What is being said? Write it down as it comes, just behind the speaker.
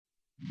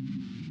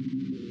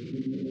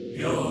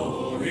Welcome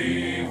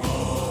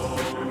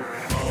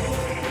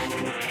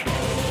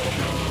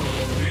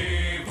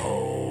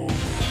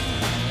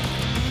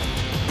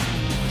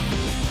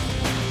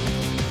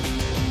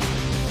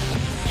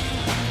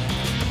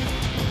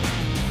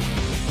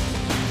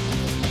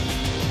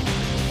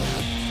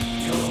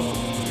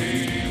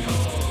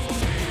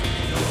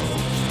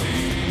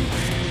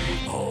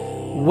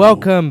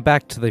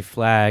back to the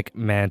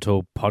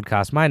Flagmantle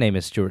Podcast. My name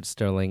is Stuart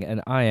Sterling,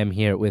 and I am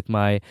here with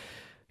my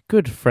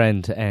good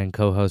friend and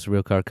co-host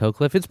Rielke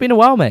Coqueliffe. It's been a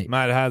while, mate.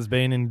 Mate, it has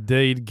been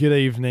indeed. Good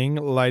evening,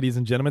 ladies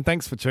and gentlemen.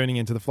 Thanks for tuning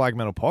into the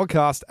Flagmantle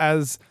Podcast.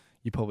 As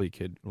you probably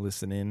could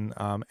listen in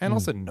and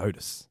also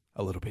notice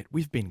a little bit,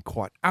 we've been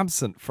quite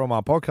absent from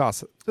our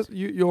podcast. Just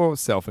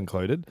yourself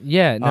included.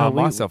 Yeah, no,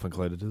 myself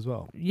included as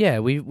well. Yeah,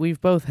 we've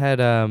both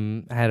had our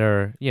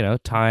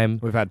time.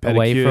 We've had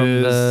away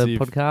from the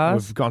podcast.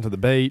 We've gone to the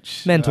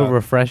beach. Mental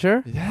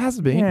refresher. It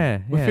has been. Yeah,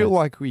 we feel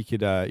like we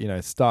could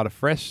start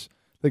afresh.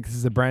 Like this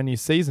is a brand new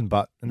season,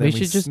 but and then we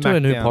should just do a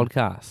new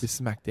podcast. We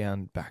smack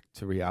down back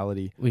to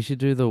reality. We should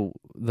do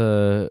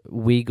the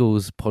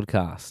Weagles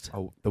podcast.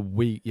 Oh,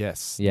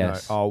 yes. No,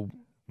 oh.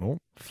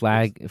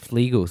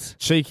 Flegals.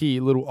 Cheeky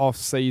little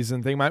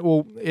off-season thing, mate.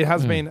 Well, it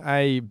has been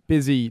a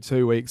busy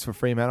 2 weeks for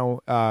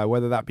Fremantle,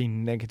 whether that be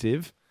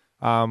negative.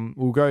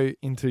 We'll go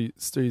into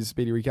Stu's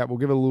speedy recap. We'll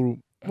give a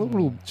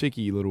little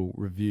cheeky little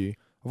review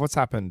of what's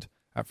happened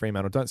at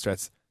Fremantle. Don't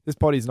stress. This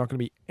body's not going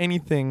to be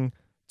anything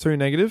too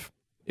negative.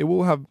 It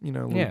will have, a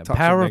little touch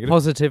power of of negative,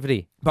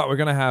 positivity. But we're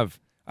going to have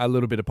a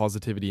little bit of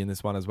positivity in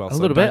this one as well. A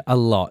little bit? A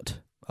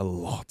lot. A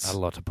lot of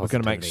positivity. We're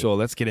going to make sure.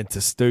 Let's get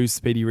into Stu's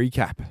speedy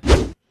recap.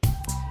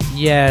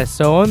 Yeah,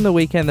 so on the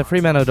weekend, the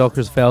Fremantle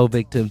Dockers fell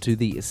victim to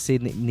the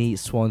Sydney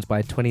Swans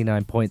by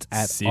 29 points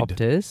at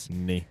Optus.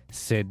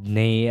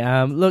 Sydney.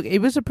 Look, it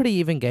was a pretty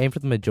even game for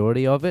the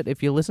majority of it.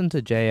 If you listen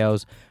to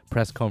JL's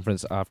press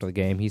conference after the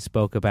game, he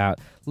spoke about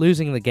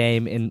losing the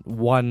game in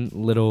one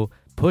little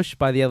push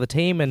by the other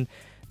team, and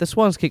the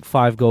Swans kicked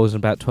 5 goals in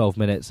about 12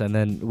 minutes, and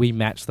then we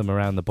matched them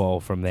around the ball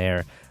from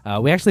there.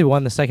 We actually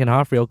won the second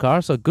half,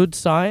 Rielke, so good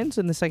signs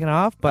in the second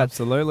half. But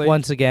absolutely,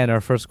 once again,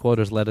 our first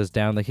quarters let us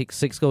down. They kicked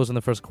 6 goals in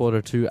the first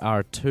quarter to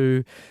our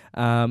 2.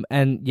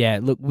 And yeah,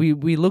 look,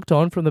 we looked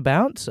on from the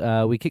bounce.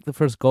 We kicked the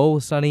first goal.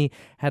 Sonny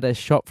had a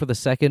shot for the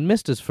second,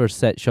 missed his first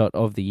set shot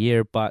of the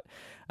year, but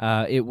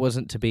it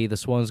wasn't to be. The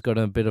Swans got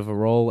in a bit of a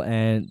roll,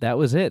 and that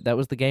was it. That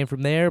was the game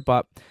from there.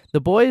 But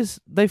the boys,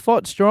 they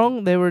fought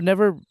strong. They were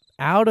never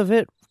out of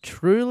it.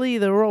 Truly,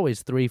 they were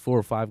always 3,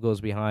 4, 5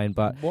 goals behind,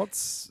 but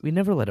we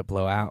never let it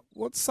blow out.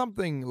 What's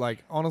something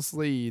like,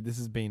 honestly, this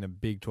has been a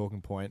big talking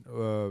point.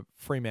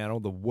 Fremantle,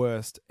 the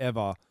worst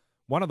ever,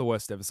 one of the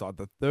worst ever side,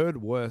 the third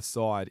worst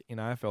side in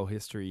AFL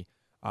history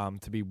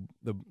to be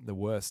the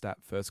worst at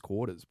first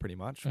quarters, pretty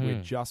much.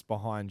 We're just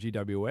behind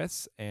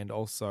GWS and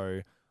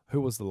also,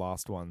 who was the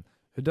last one?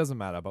 It doesn't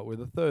matter, but we're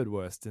the third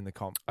worst in the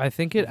comp. I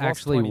think it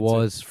actually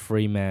was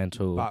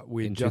Fremantle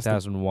in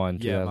 2001,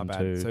 2002. Yeah, my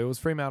bad. So it was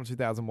Fremantle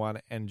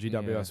 2001 and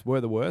GWS were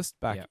the worst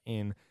back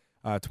in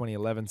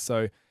 2011.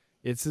 So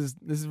this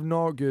is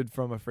not good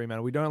from a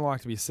Fremantle. We don't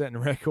like to be setting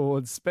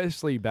records,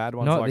 especially bad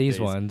ones not like these these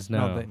ones,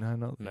 no.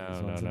 Not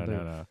these ones.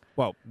 No.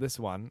 Well, this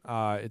one,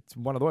 it's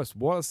one of the worst.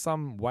 What are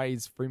some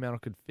ways Fremantle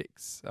could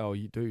fix,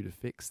 to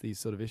fix these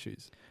sort of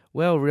issues?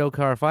 Well,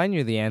 Rielke, if I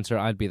knew the answer,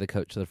 I'd be the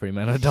coach of the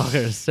Fremantle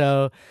Dockers.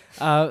 So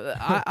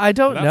I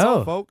don't know. That's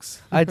all,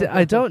 folks.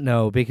 I don't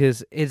know,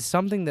 because it's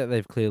something that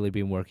they've clearly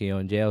been working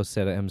on. JL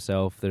said it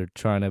himself. They're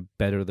trying to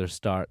better their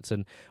starts.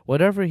 And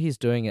whatever he's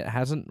doing, it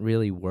hasn't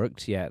really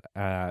worked yet.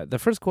 The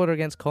first quarter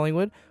against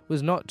Collingwood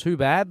was not too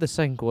bad. The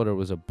second quarter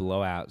was a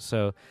blowout.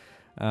 So,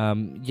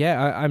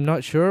 I'm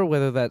not sure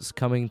whether that's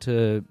coming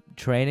to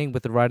training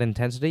with the right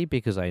intensity,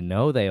 because I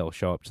know they all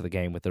show up to the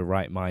game with the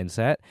right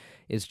mindset.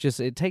 It's just,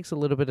 it takes a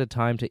little bit of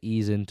time to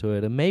ease into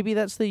it, and maybe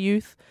that's the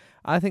youth.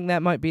 I think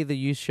that might be the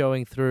youth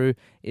showing through,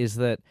 is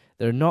that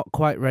they're not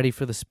quite ready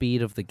for the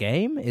speed of the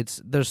game.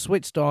 They're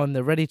switched on,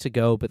 they're ready to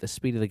go, but the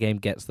speed of the game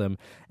gets them,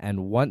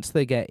 and once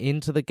they get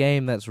into the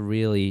game, that's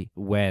really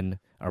when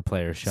our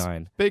players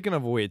shine. Speaking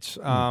of which,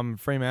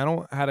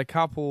 Fremantle had a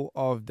couple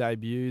of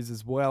debuts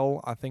as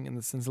well, I think,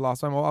 since the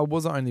last time. Well, I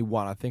wasn't only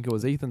one. I think it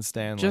was Ethan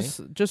Stanley.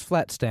 Just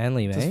Flat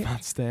Stanley, mate. Just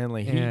Flat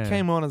Stanley. Yeah. He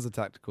came on as a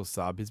tactical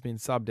sub. He's been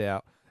subbed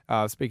out.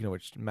 Speaking of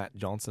which, Matt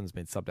Johnson's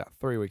been subbed out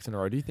 3 weeks in a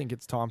row. Do you think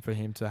it's time for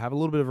him to have a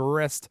little bit of a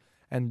rest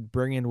and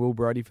bring in Will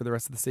Brodie for the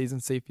rest of the season?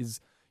 See if he's,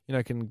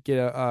 can give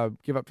it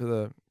up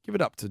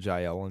to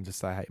JL and just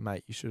say, hey,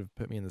 mate, you should have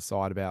put me in the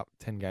side about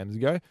 10 games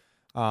ago.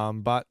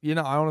 But I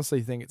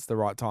honestly think it's the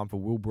right time for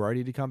Will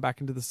Brodie to come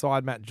back into the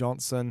side. Matt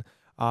Johnson,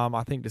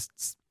 I think just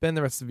spend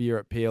the rest of the year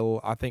at Peel.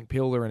 I think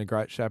Peel are in a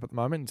great shape at the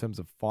moment in terms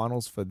of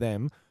finals for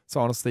them.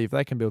 So honestly, if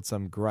they can build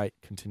some great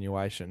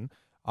continuation,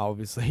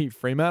 obviously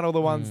Fremantle the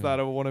ones that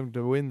are wanting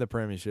to win the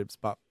premierships.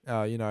 But,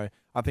 I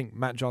think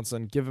Matt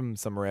Johnson, give him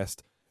some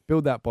rest,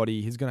 build that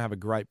body. He's going to have a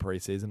great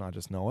preseason. I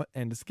just know it.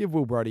 And just give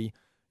Will Brodie,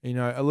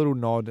 a little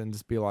nod and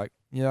just be like,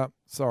 yeah,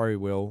 sorry,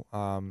 Will.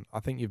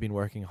 I think you've been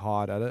working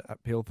hard at it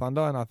at Peel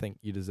Thunder, and I think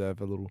you deserve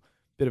a little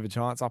bit of a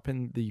chance up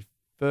in the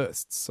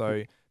first. So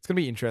it's going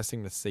to be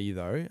interesting to see,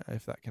 though,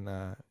 if that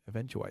can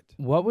eventuate.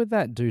 What would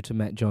that do to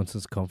Matt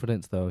Johnson's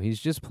confidence, though? He's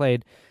just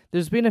played.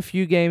 There's been a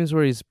few games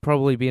where he's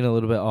probably been a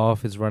little bit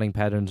off. His running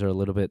patterns are a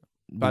little bit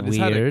But weird.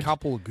 he's had a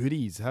couple of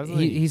goodies, hasn't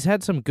he? He's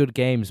had some good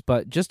games,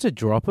 but just to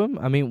drop him,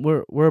 I mean,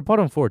 we're a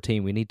bottom 4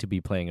 team. We need to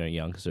be playing our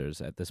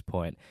youngsters at this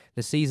point.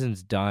 The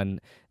season's done.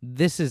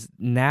 This is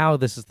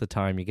the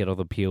time you get all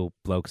the Peel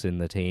blokes in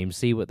the team,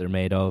 see what they're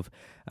made of,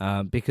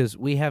 because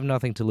we have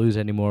nothing to lose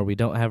anymore. We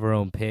don't have our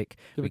own pick.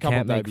 We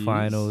can't make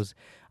finals.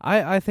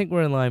 I think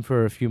we're in line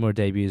for a few more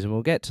debuts, and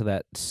we'll get to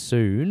that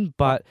soon.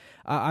 But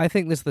I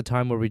think this is the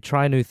time where we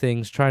try new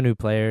things, try new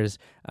players,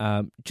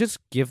 just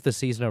give the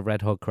season a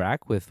red hot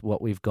crack with what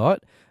we've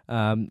got.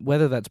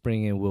 Whether that's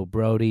bringing in Will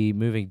Brodie,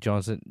 moving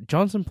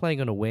Johnson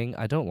playing on a wing,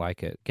 I don't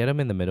like it. Get him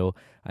in the middle.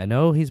 I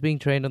know he's being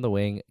trained on the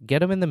wing.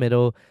 Get him in the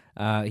middle.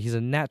 He's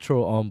a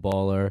natural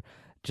on-baller.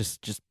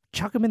 Just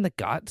chuck him in the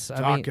guts.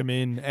 Chuck him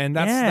in, and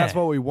that's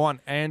what we want.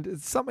 And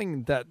it's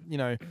something that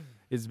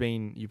has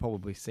been you've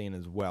probably seen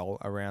as well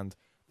around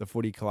the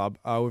footy club.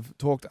 We've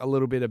talked a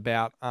little bit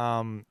about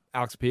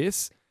Alex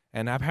Pearce,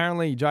 and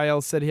apparently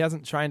JL said he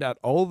hasn't trained at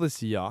all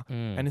this year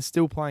and is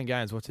still playing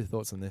games. What's your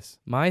thoughts on this?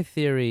 My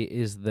theory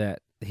is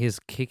that his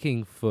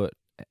kicking foot,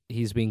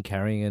 he's been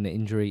carrying an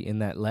injury in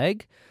that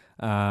leg,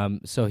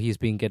 so he's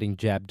been getting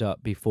jabbed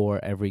up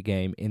before every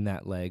game in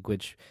that leg,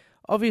 which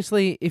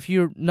obviously, if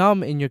you're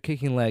numb in your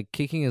kicking leg,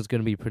 kicking is going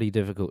to be pretty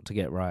difficult to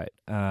get right.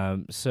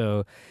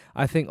 So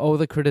I think all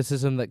the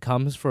criticism that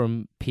comes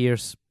from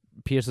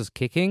Pearce's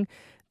kicking,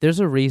 there's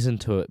a reason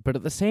to it. But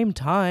at the same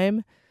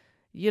time,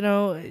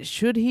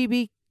 should he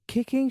be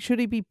kicking? Should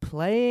he be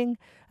playing?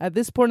 At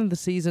this point in the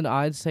season,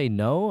 I'd say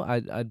no.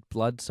 I'd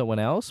blood someone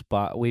else.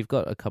 But we've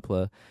got a couple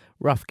of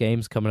rough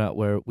games coming up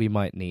where we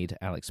might need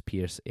Alex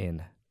Pearce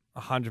in.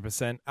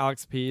 100%.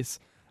 Alex Pearce.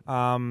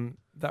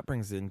 That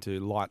brings into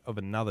light of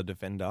another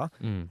defender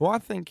who I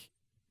think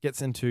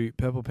gets into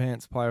Purple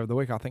Pants Player of the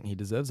Week. I think he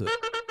deserves it.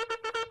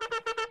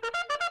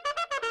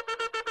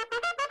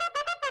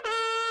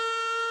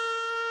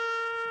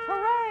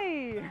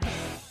 Hooray!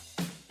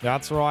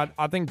 That's right.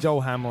 I think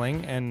Joel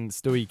Hamling and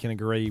Stewie can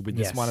agree with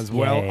this one as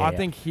well. Yeah. I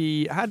think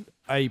he had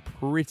a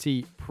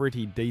pretty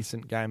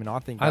decent game, and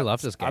I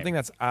love this game. I think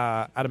that's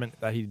adamant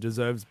that he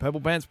deserves Purple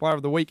Pants Player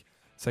of the Week.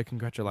 So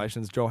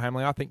congratulations, Joel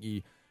Hamling. I think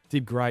he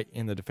did great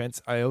in the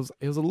defense. It was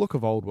a look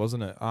of old,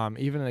 wasn't it?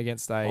 Even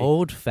against a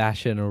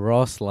old-fashioned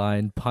Ross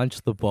line,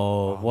 punch the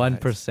ball,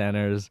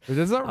 1%ers.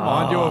 Doesn't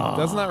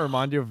that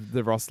remind you of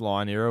the Ross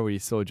Line era where you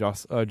saw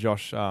Josh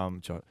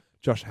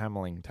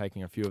Hamling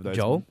taking a few of those?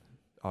 Joel?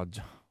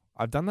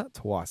 I've done that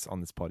twice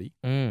on this potty.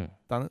 Done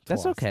it twice.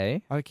 That's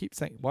okay. I keep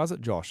saying, why is it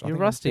Josh? You're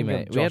rusty,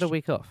 mate. We had a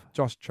week off.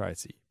 Josh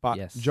Tracy. But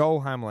yes.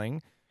 Joel Hamling,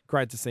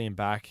 great to see him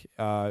back.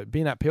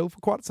 Been at Peel for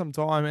quite some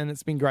time, and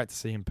it's been great to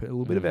see him put a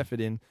little bit of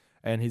effort in.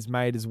 And he's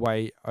made his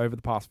way over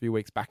the past few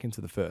weeks back into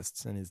the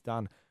firsts, and he's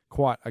done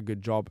quite a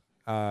good job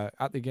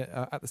at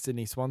the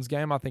Sydney Swans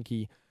game. I think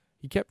he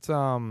kept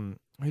who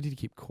did he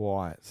keep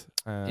quiet?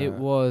 It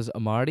was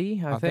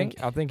Amarty, I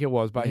think. I think it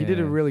was, but he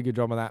did a really good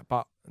job of that.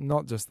 But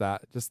not just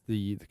that, just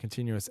the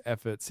continuous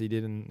efforts he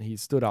did, and he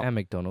stood up and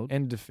McDonald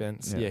in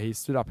defence. Yeah, he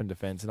stood up in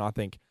defence, and I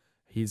think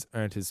he's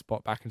earned his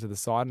spot back into the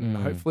side, and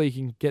hopefully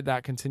he can get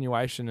that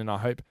continuation. And I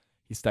hope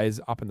he stays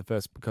up in the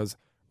first, because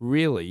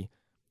really,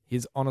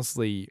 he's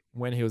honestly,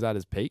 when he was at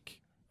his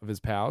peak of his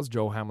powers,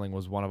 Joel Hamling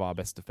was one of our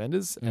best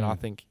defenders, and I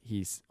think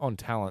he's on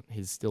talent.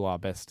 He's still our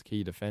best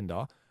key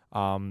defender.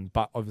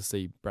 But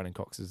obviously, Brandon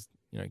Cox is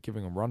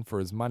giving him a run for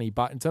his money.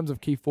 But in terms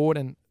of key forward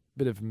and a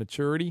bit of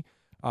maturity,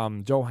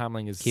 Joel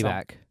Hamling is key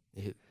back.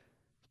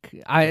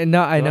 I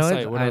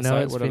know.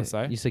 What did I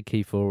say? You said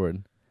key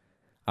forward.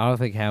 I don't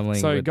think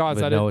Hamling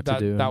would know what to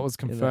do. That was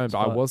confirmed.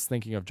 I was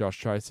thinking of Josh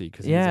Tracy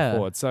because he's a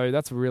forward. So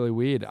that's really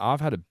weird.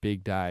 I've had a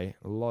big day.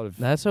 A lot of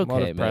presses,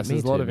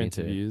 a lot of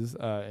interviews.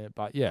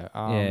 But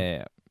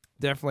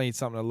definitely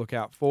something to look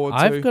out forward to.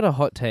 I've got a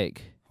hot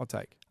take.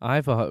 I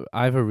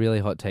have a really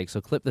hot take.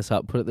 So clip this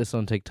up. Put this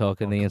on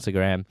TikTok and the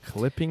Instagram.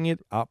 Clipping it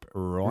up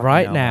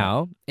right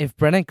now. If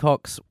Brennan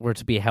Cox were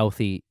to be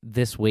healthy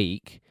this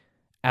week,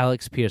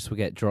 Alex Pearce would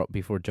get dropped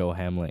before Joel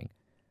Hamling.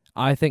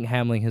 I think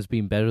Hamling has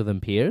been better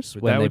than Pearce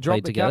when they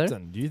played together.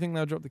 Captain. Do you think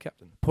they'll drop the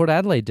captain? Port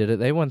Adelaide did it.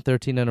 They won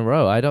 13 in a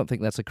row. I don't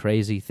think that's a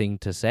crazy thing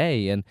to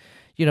say. And,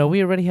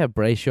 we already have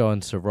Brayshaw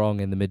and Sarong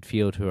in the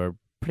midfield who are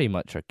pretty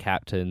much our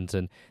captains.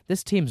 And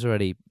this team's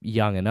already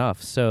young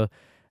enough. So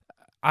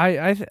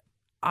I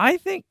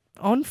think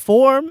on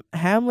form,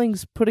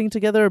 Hamling's putting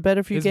together a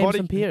better few games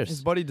than Pearce.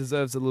 His body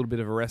deserves a little bit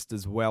of a rest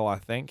as well, I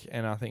think.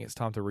 And I think it's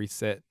time to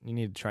reset. You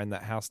need to train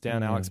that house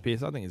down. Alex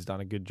Pearce, I think, has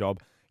done a good job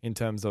in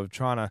terms of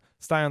trying to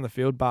stay on the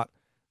field. But,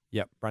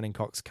 Brandon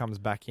Cox comes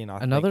back in,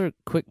 Another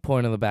quick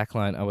point on the back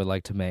line I would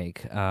like to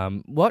make.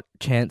 What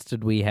chance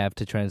did we have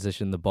to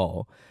transition the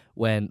ball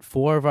when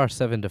 4 of our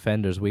 7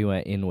 defenders we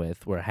went in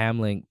with were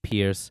Hamling,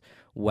 Pearce,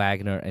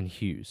 Wagner, and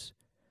Hughes?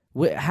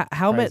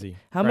 How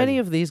many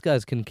of these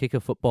guys can kick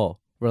a football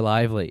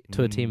reliably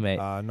to a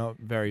teammate? Not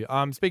very.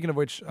 Speaking of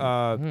which,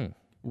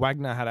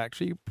 Wagner had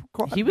actually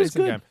quite a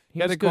decent game. He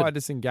had was a quite good.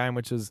 decent game,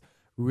 which is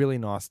really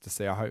nice to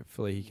see.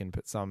 Hopefully he can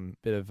put some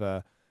bit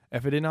of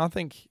effort in. I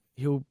think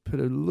he'll put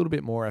a little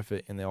bit more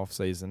effort in the off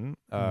season.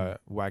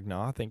 Wagner,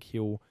 I think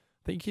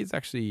he's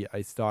actually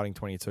a starting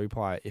 22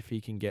 player if he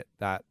can get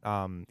that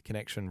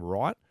connection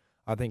right.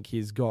 I think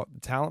he's got the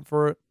talent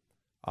for it.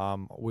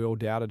 We all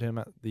doubted him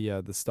at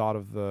the start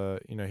of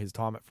his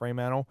time at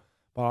Fremantle,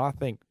 but I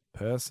think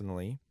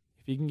personally,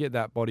 if you can get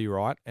that body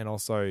right and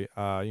also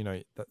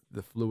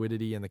the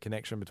fluidity and the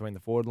connection between the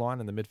forward line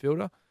and the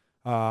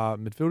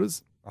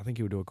midfielders, I think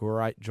he'll do a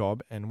great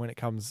job. And when it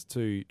comes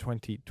to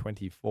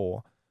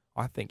 2024,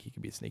 I think he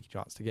could be a sneaky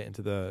chance to get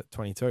into the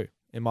 22.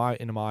 In my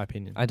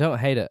opinion, I don't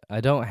hate it.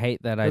 I don't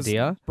hate that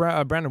idea.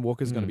 Brandon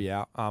Walker's going to be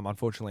out,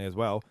 unfortunately as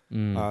well.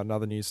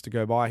 Another news to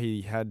go by.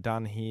 He had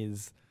done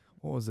his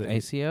what was it?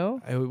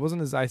 ACL? It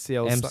wasn't his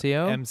ACL.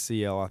 MCL?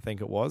 MCL, I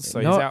think it was.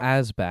 So Not he's out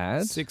as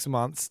bad. 6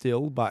 months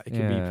still, but it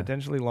can be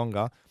potentially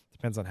longer.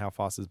 Depends on how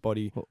fast his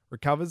body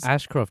recovers.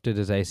 Ashcroft did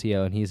his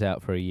ACL and he's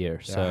out for a year.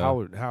 Yeah,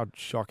 So how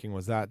shocking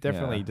was that?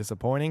 Definitely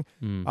disappointing.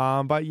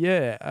 But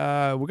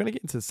yeah, we're going to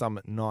get into some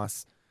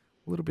nice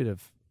little bit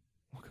of.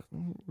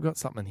 We've got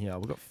something here.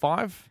 We've got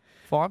five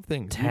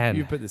things. 10.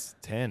 You put this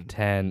 10.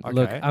 10. Okay.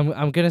 Look,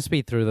 I'm going to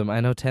speed through them. I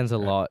know 10's a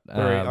lot.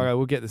 Okay,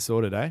 we'll get this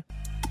sorted, eh?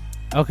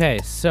 Okay,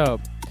 so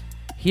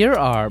here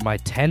are my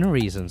 10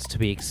 reasons to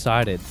be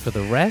excited for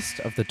the rest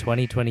of the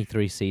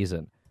 2023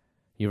 season.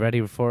 You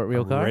ready for it,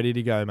 Rielke? I'm ready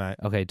to go, mate.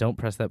 Okay, don't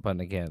press that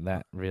button again.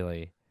 That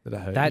really... Did it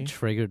hurt That you?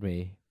 triggered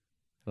me.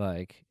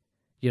 Like,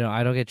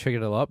 I don't get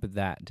triggered a lot, but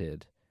that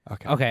did.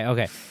 Okay.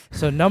 Okay.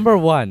 So number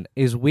 1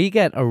 is we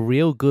get a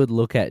real good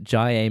look at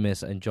Jai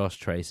Amos and Josh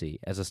Tracy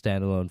as a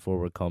standalone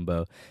forward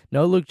combo.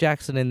 No Luke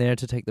Jackson in there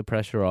to take the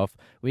pressure off.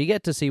 We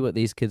get to see what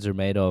these kids are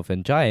made of,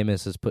 and Jai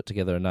Amos has put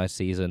together a nice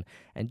season.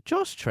 And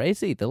Josh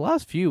Tracy, the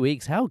last few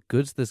weeks, how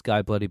good's this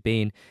guy bloody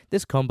been?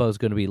 This combo is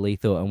going to be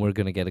lethal, and we're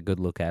going to get a good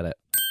look at it.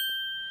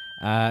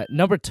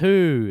 Number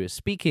 2,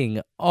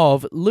 speaking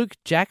of, Luke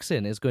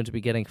Jackson is going to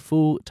be getting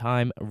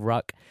full-time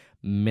ruck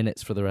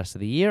minutes for the rest of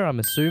the year, I'm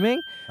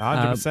assuming.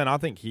 100%. I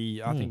think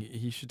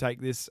he should take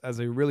this as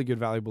a really good,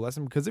 valuable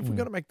lesson, because if we're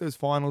going to make those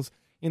finals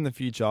in the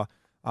future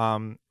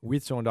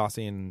with Sean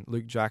Darcy and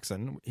Luke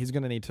Jackson, he's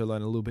going to need to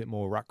learn a little bit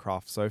more ruck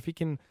craft. So if he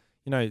can,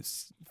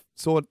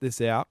 sort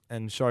this out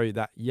and show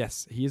that,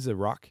 yes, he is a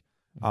ruck,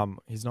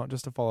 he's not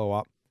just a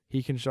follow-up.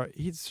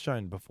 He's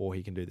shown before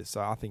he can do this. So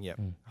I think,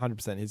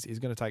 100%. He's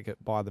going to take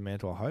it by the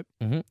mantle, I hope.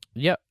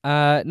 Yep.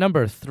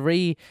 Number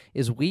 3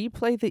 is we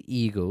play the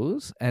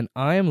Eagles, and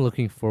I am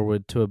looking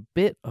forward to a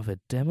bit of a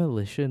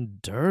demolition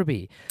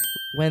derby.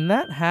 When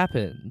that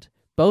happened,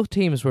 both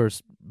teams were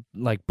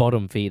like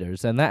bottom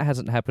feeders, and that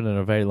hasn't happened in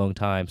a very long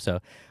time. So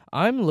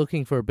I'm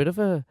looking for a bit of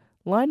a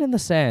line in the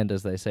sand,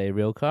 as they say,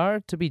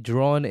 Rielke, to be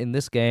drawn in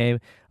this game.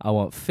 I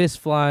want fists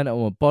flying. I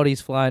want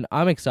bodies flying.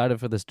 I'm excited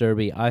for this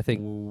derby. I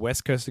think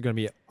West Coast are going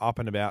to be up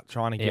and about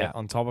trying to get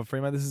on top of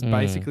Fremantle. This is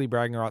basically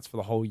bragging rights for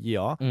the whole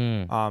year.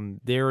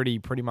 They're already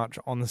pretty much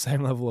on the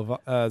same level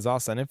as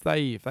us, and if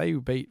they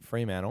beat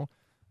Fremantle,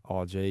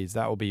 oh geez,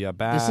 that will be a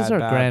bad. This is our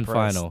grand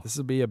press. final. This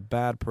will be a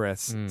bad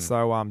press.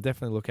 So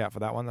definitely look out for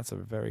that one. That's a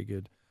very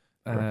good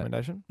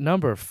recommendation.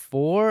 Number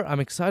 4, I'm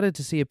excited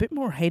to see a bit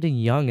more Hayden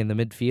Young in the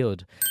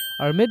midfield.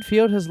 Our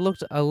midfield has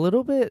looked a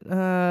little bit...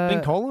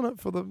 been calling it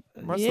for the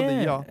rest of the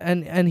year.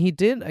 And he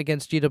did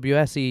against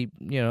GWS.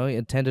 He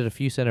attended a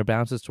few center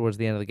bounces towards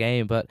the end of the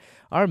game, but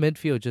our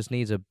midfield just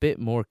needs a bit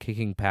more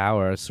kicking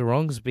power.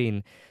 Sarong's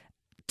been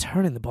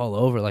turning the ball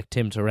over like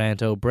Tim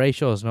Taranto.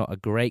 Brayshaw's not a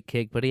great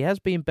kick, but he has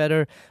been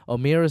better.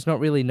 O'Meara's not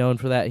really known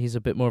for that. He's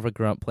a bit more of a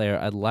grunt player.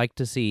 I'd like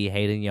to see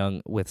Hayden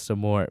Young with some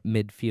more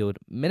midfield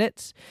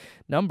minutes.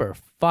 Number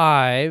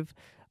 5,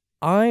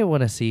 I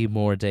want to see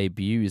more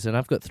debuts, and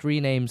I've got 3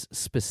 names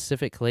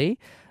specifically.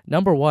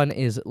 Number 1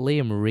 is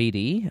Liam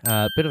Reedy,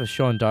 a bit of a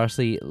Sean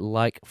Darcy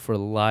like for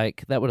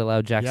like. That would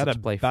allow Jackson to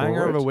play forward. He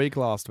had a banger of a week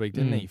last week,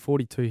 didn't he?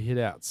 42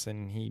 hitouts,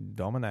 and he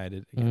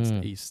dominated against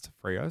East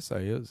Freo, so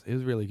he was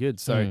really good.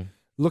 So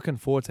looking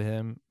forward to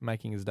him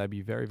making his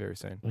debut very, very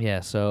soon. Yeah,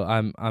 so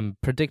I'm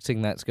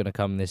predicting that's going to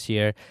come this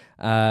year.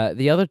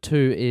 The other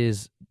 2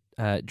 is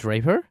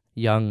Draper,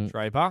 young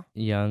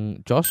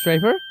Josh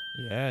Draper.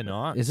 Yeah,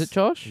 nice. Is it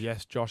Josh?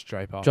 Yes, Josh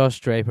Draper. Josh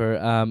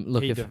Draper.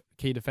 Look,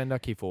 key defender,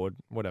 key forward,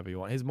 whatever you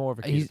want. He's more of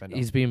a key defender.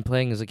 He's been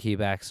playing as a key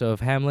back. So if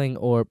Hamling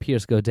or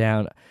Pearce go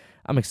down,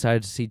 I'm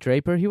excited to see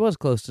Draper. He was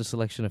close to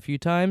selection a few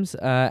times.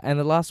 And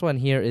the last one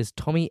here is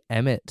Tommy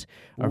Emmett.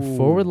 Our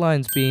forward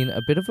line's been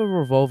a bit of a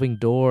revolving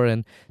door,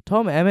 and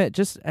Tom Emmett,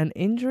 just an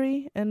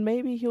injury, and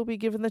maybe he'll be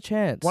given the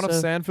chance. One of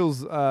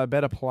Sandfield's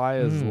better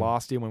players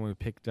last year when we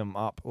picked him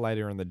up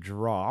later in the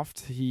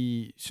draft.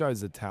 He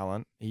shows the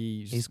talent.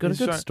 He's got a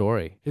good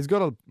story. He's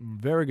got a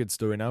very good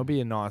story, and it'll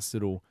be a nice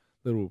little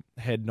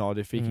head nod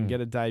if he can get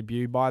a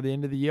debut by the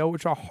end of the year,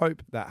 which I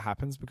hope that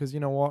happens, because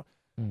you know what?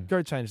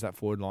 Go change that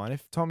forward line.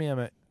 If Tommy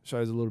Emmett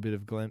shows a little bit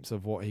of glimpse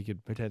of what he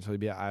could potentially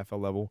be at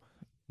AFL level,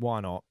 why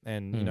not?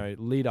 And,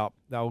 lead up,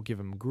 that will give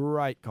him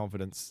great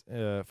confidence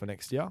for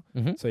next year.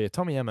 So, yeah,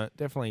 Tommy Emmett,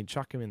 definitely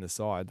chuck him in the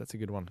side. That's a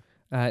good one.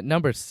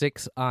 Number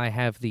 6, I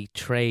have the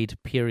trade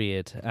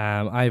period.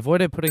 I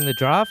avoided putting the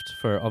draft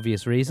for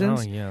obvious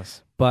reasons. Oh,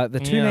 yes. But the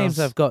two Yes. names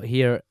I've got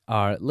here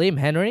are Liam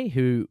Henry,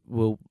 who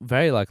will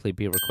very likely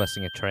be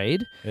requesting a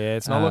trade. Yeah,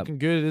 it's not looking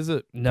good, is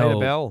it? No, Peter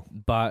Bell.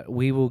 but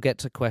we will get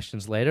to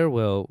questions later.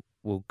 We'll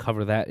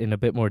cover that in a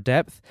bit more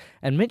depth.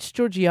 And Mitch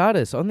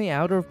Georgiadis on the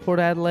outer of Port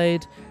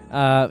Adelaide.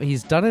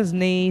 He's done his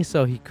knee,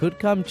 so he could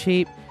come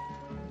cheap.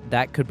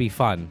 That could be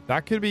fun.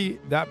 That could be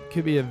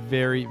a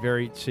very,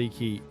 very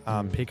cheeky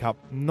pickup.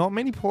 Not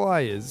many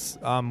players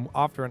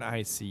after an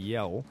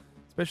ACL,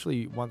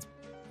 especially once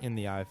in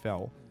the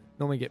AFL,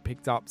 normally get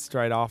picked up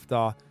straight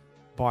after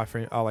by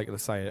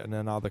let's say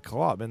another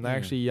club, and they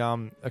actually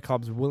a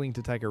club's willing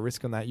to take a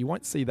risk on that. You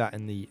won't see that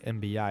in the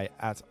NBA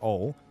at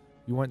all.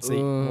 You won't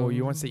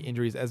see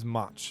injuries as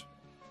much.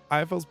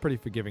 AFL's pretty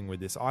forgiving with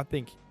this. I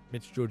think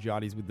Mitch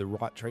Georgiadis with the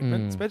right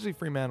treatment, especially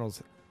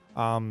Fremantle's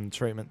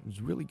treatment,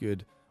 is really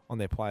good on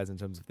their players in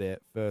terms of their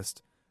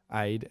first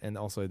aid and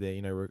also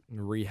their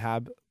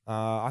rehab.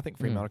 I think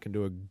Fremantle can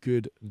do a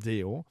good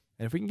deal,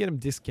 and if we can get them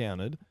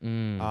discounted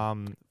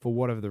for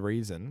whatever the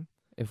reason,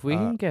 if we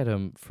can get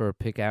him for a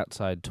pick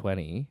outside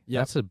 20,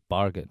 that's a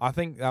bargain. I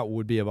think that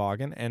would be a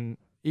bargain, and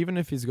even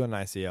if he's got an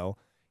ACL,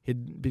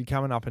 he'd be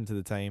coming up into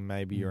the team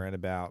maybe around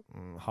about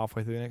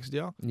halfway through next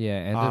year. Yeah,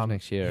 end of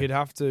next year.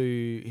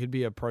 He'd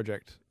be a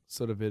project.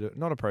 Sort of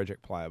not a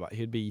project player, but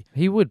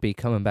he would be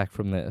coming back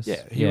from this.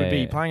 Yeah, he would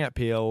be playing at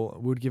Peel.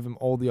 Would give him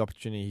all the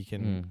opportunity he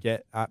can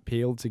get at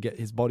Peel to get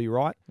his body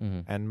right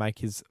and make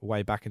his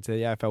way back into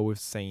the AFL. We've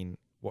seen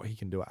what he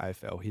can do at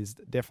AFL. He's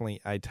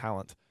definitely a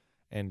talent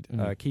and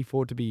key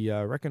forward to be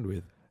reckoned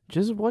with.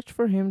 Just watch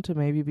for him to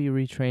maybe be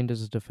retrained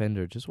as a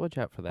defender. Just watch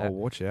out for that. Oh,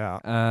 watch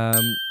out.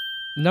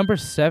 Number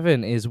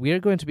 7 is we are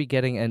going to be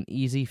getting an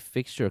easy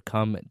fixture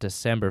come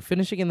December.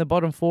 Finishing in the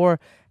bottom 4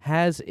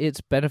 has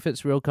its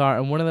benefits, Rielke,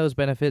 and one of those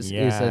benefits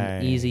is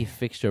an easy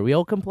fixture. We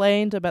all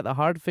complained about the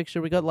hard fixture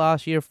we got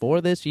last year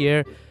for this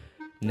year.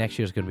 Next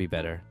year's going to be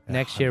better.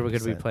 Next year we're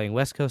going to be playing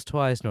West Coast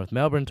twice, North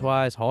Melbourne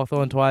twice,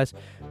 Hawthorn twice.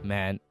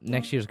 Man,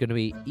 next year's going to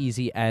be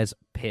easy as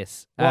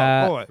piss.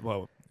 Wait.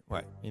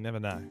 You never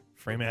know.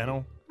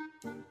 Fremantle,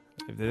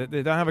 they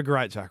don't have a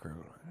great track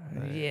record.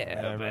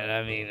 Yeah, but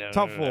I mean...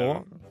 top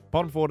 4.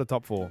 Bottom 4 to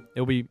top 4.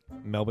 It'll be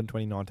Melbourne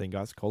 2019,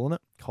 guys. Calling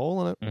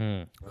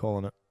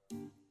it.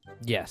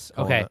 Yes.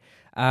 Okay.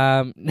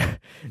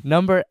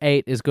 Number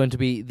 8 is going to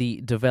be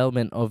the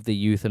development of the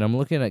youth, and I'm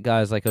looking at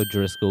guys like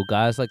O'Driscoll,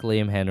 guys like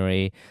Liam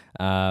Henry,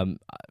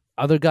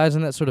 other guys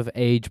in that sort of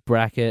age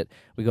bracket.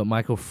 We got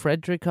Michael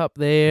Frederick up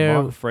there.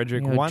 Michael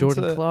Frederick,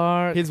 Jordan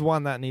Clark. He's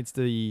one that needs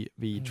to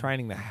be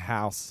training the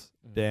house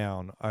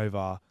down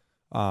over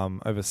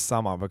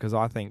summer, because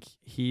I think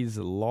he's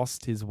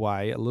lost his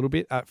way a little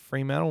bit at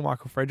Fremantle,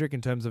 Michael Frederick,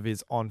 in terms of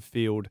his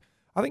on-field.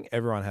 I think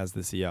everyone has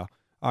this year.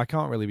 I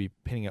can't really be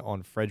pinning it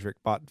on Frederick,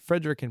 but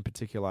Frederick in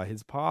particular,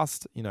 his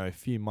past,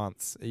 few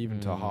months,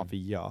 even to half a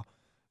year,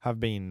 have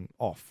been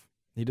off.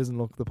 He doesn't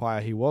look the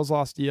player he was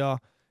last year.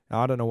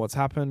 I don't know what's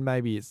happened.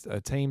 Maybe it's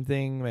a team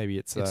thing. Maybe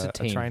it's a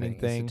training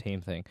thing. It's a team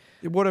thing.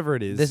 Whatever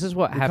it is. This is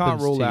what happens. We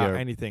can't rule out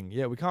anything.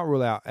 Yeah, we can't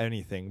rule out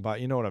anything,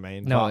 but you know what I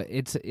mean. No, but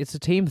it's a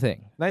team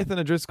thing. Nathan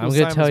O'Driscoll. I'm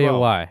going to tell you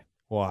why.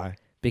 Why?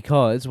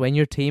 Because when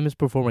your team is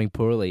performing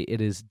poorly,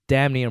 it is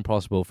damn near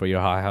impossible for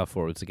your high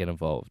forwards to get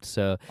involved.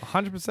 So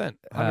 100%,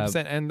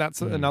 and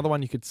that's another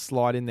one you could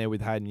slide in there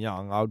with Hayden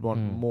Young. I would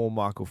want more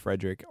Michael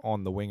Frederick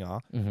on the winger.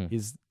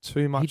 He's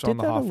too much on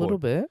the half forward. He did that a little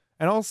bit.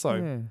 And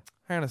also,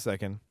 hang on a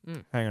second,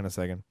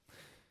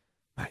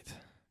 mate.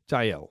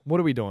 JL, what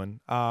are we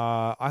doing?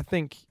 I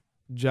think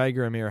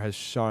Jaeger Amira has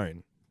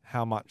shown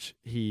how much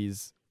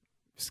he's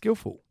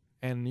skillful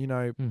and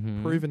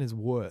proven his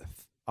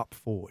worth. Up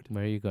forward.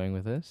 Where are you going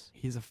with this?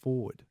 He's a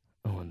forward.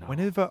 Oh no!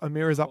 Whenever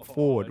Amira's up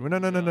forward, no.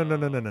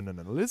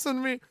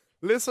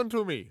 Listen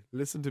to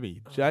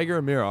me.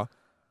 Jaeger Amira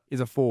is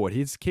a forward.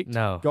 He's kicked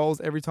goals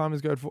every time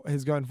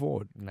he's going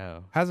forward.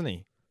 No, hasn't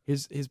he?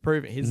 He's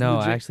proven.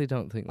 I actually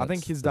don't think. I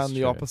think he's done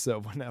the opposite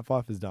of what Nat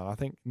Fyfe has done. I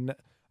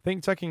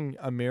think taking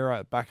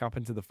Amira back up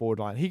into the forward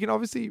line, he can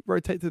obviously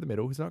rotate through the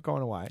middle. He's not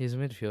going away. He's a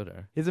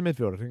midfielder.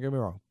 Don't get me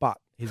wrong, but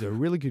he's a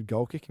really good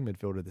goal kicking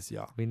midfielder this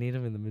year. We need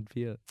him in the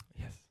midfield.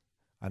 Yes.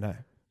 I know,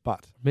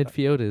 but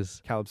midfield is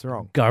Caleb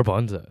Sarong,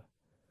 Garbanzo,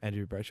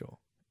 Andrew Brayshaw.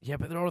 Yeah,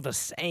 but they're all the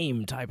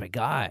same type of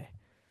guy.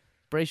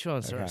 Brayshaw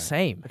and Sarong,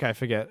 same. Okay,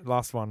 forget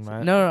last one,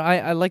 mate. No,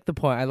 I like the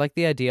point. I like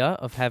the idea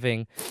of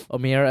having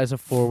O'Meara as a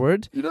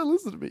forward. You don't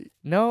listen to me.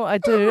 No, I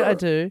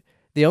do.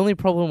 The only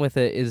problem with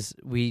it is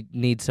we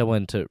need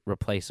someone to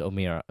replace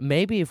O'Meara.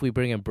 Maybe if we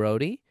bring in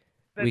Brody,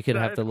 we could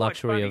have the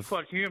luxury of.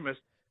 Quite humorous.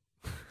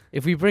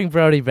 If we bring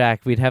Brody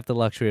back, we'd have the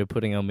luxury of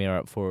putting O'Meara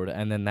up forward,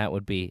 and then that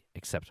would be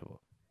acceptable.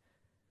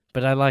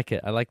 But I like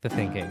it. I like the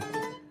thinking.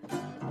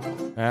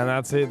 And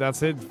that's it.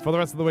 That's it for the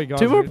rest of the week, guys.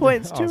 Two more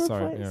points.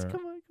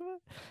 Come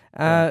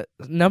on.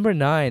 Number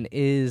 9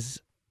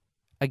 is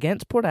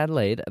against Port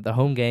Adelaide at the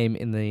home game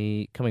in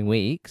the coming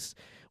weeks.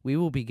 we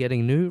will be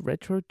getting new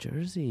retro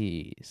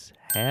jerseys.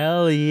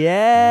 Hell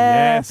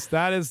yeah! Yes,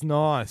 that is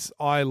nice.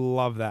 I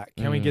love that.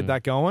 Can we get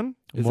that going?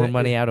 More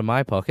money out of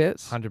my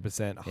pockets.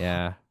 100%.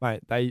 Yeah,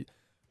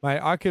 Mate,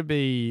 I could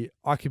be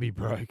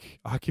broke.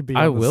 I could be.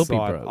 I on the will be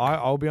side. broke.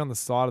 I'll be on the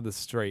side of the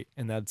street,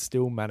 and they'd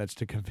still manage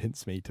to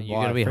convince me to buy.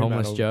 You're gonna be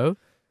homeless Joe.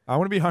 I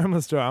want to be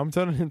homeless Joe. I'm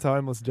turning into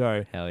homeless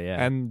Joe. Hell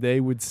yeah! And they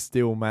would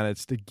still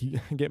manage to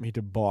get me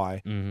to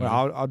buy.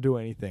 Well, I'll do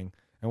anything.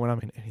 And when I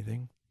mean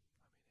anything,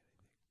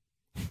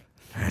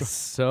 that's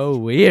so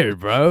weird,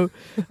 bro.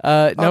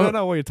 I don't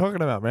know what you're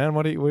talking about, man.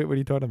 What are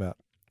you talking about?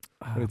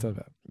 What are you talking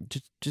about?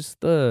 Just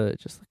the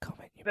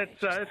comment.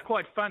 That's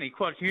quite funny,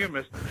 quite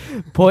humorous.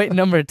 Point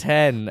number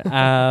 10.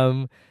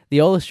 The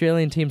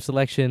All-Australian team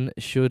selection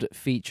should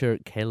feature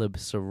Caleb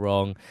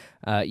Sarong.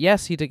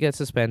 Yes, he did get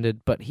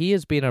suspended, but he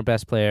has been our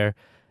best player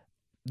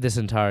this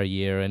entire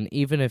year. And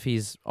even if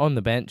he's on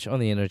the bench, on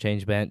the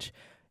interchange bench,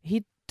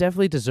 he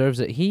definitely deserves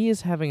it. He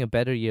is having a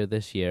better year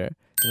this year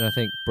than I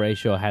think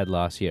Brayshaw had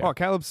last year. Oh,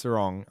 Caleb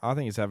Sarong, I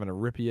think he's having a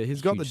rip year.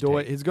 He's got the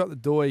Doig. He's got the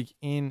Doig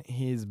in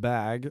his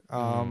bag,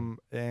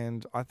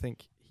 and I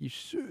think he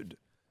should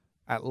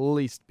at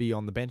least be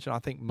on the bench. And I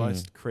think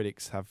most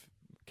critics have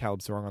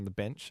Caleb Sarong on the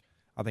bench.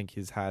 I think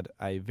he's had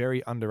a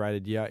very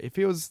underrated year.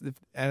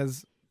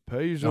 As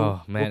per usual,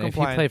 oh man, if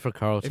he played for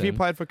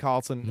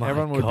Carlton,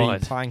 everyone would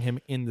be playing him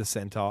in the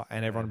centre,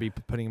 and everyone would be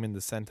putting him in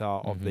the centre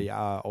of the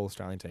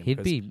All-Australian team.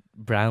 He'd be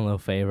Brownlow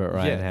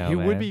favourite now. He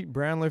would be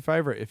Brownlow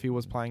favourite if he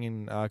was playing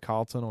in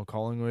Carlton or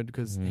Collingwood,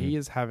 because he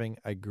is having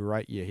a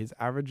great year. His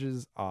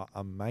averages are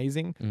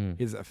amazing.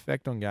 His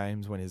effect on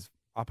games when he's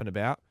up and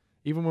about,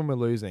 even when we're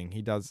losing,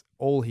 he does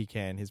all he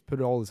can. He's put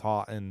all his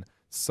heart and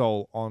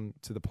soul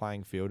onto the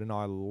playing field, and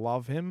I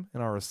love him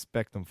and I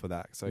respect him for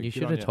that. So you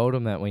should have told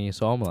him that when you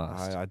saw him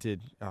last. I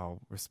did. Oh,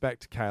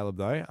 respect Caleb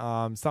though.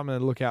 Something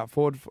to look out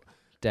forward for.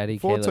 Daddy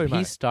Caleb.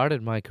 He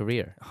started my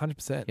career.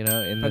 100%. You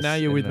know, but now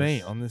you're with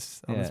me on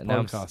this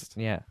podcast.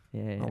 Yeah.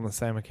 On the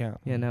same account.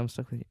 Yeah, now I'm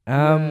stuck with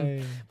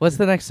you. What's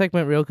the next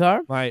segment,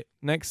 Rielke? Mate,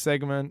 next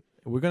segment,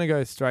 we're going to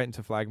go straight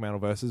into Flagmantle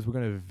versus. We're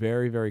going to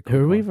very, very quick.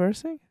 Who are we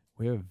versing?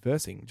 We are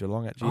versing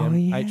Geelong at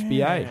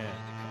HBA.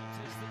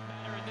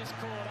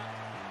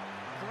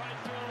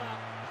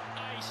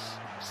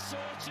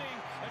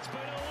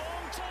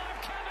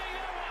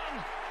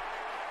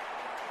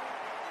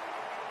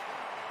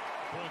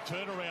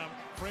 Turnaround.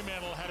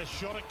 Fremantle had a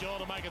shot at goal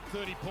to make it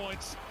 30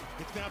 points.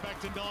 It's now back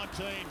to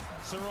 19.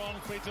 Sarong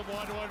feeds it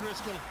wide to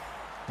O'Driscoll.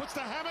 Puts the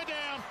hammer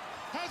down.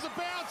 Has a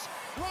bounce.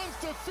 Runs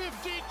to 50.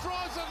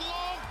 Drives it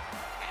long.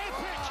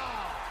 Epic.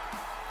 Wow.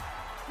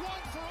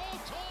 One for all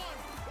time.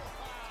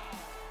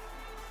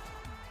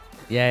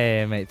 Wow.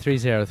 Yeah, mate.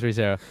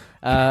 3-0.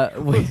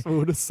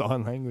 What a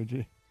sign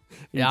language.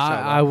 Yeah,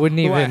 I wouldn't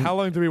even. Wait, how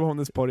long do we want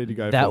this potty to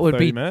go that for? Would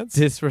 30 be minutes?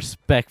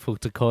 Disrespectful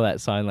to call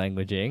that sign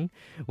languaging.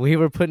 We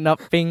were putting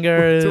up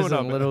fingers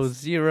and little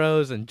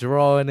zeros and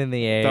drawing in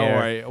the air. Don't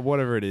worry,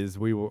 whatever it is,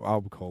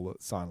 I'll call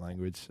it sign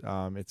language.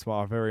 It's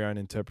our very own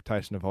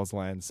interpretation of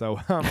Auslan. So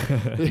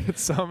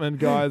it's something,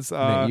 guys.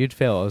 You'd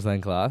fail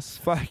Auslan class.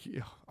 I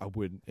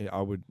wouldn't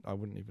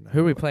even know. Who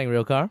are we playing,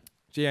 Rielke?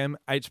 GM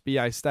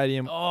HBA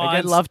Stadium.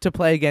 I'd love to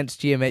play against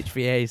GM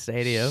HBA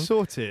Stadium.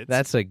 Sort it.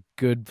 That's a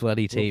good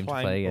bloody team to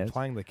play against. We're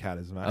playing the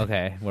Catters, mate.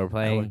 Okay, we're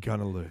playing. And we're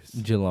gonna lose.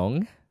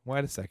 Geelong.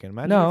 Wait a second.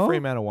 Imagine if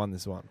Fremantle won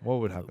this one.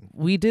 What would happen?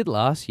 We did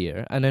last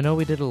year, and I know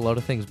we did a lot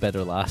of things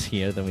better last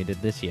year than we did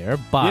this year,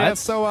 but... Yeah,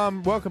 so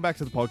welcome back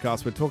to the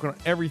podcast. We're talking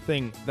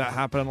everything that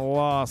happened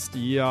last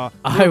year.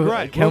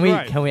 Can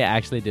we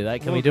actually do that?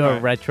 Can we do a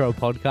retro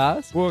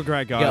podcast? We're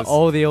great, guys. Get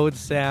all the old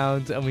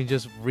sounds, and we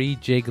just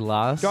rejig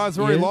last Guys,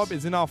 Rory Lobb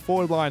is in our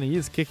forward line. He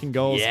is kicking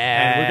goals. Yeah.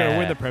 And we're going to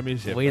win the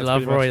premiership. We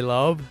love Rory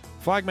Lobb.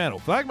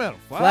 Flagmantle.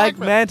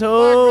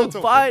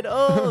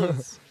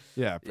 Finals!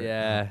 Yeah.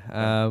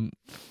 Yeah.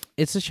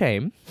 It's a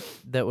shame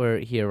that we're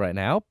here right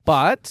now,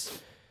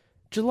 but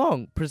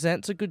Geelong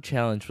presents a good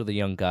challenge for the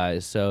young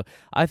guys. So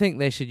I think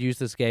they should use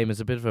this game as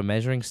a bit of a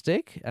measuring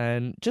stick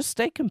and just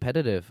stay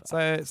competitive.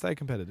 Stay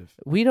competitive.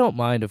 We don't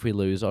mind if we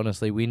lose,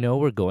 honestly. We know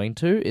we're going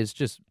to. It's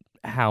just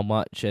how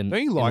much and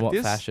don't you like in what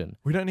this? Fashion.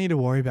 We don't need to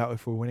worry about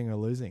if we're winning or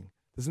losing.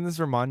 Doesn't this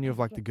remind you of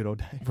like the good old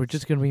days? We're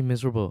just going to be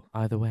miserable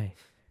either way.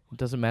 It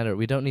doesn't matter.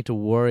 We don't need to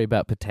worry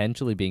about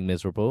potentially being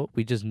miserable.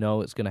 We just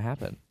know it's going to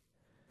happen.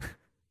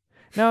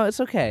 No, it's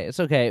okay. It's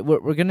okay.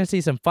 We're going to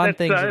see some fun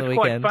things on the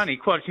weekend. Quite funny,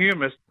 quite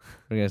humorous.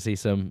 We're going to see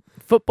some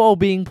football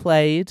being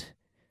played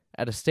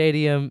at a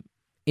stadium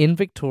in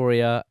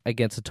Victoria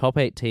against a top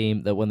 8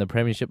 team that won the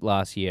premiership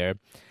last year.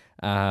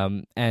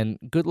 And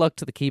good luck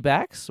to the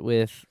keybacks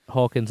with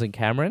Hawkins and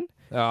Cameron.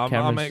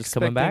 I'm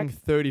expecting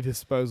 30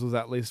 disposals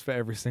at least for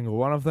every single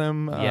one of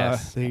them.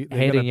 Yes.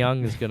 Hayden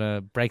Young is going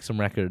to break some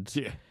records.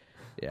 Yeah.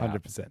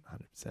 100%.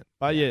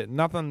 But yeah,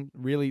 nothing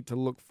really to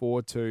look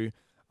forward to.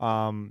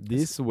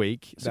 This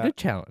week. It's a good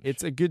challenge.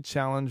 It's a good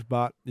challenge,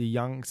 but the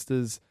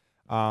youngsters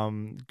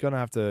gonna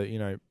have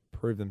to,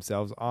 prove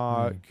themselves.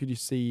 Could you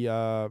see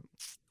a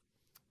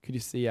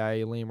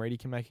Liam Reedy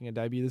making a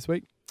debut this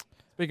week?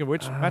 Speaking of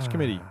which, match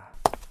committee.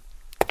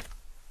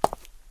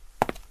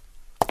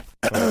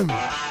 boom.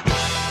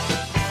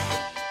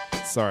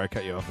 Sorry, I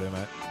cut you off there,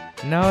 mate.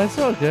 No, it's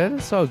all good.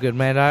 It's all good,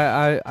 man.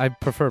 I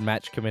prefer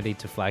match committee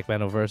to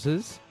Flagmantle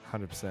versus.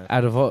 100%.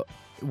 Out of all,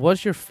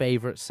 what's your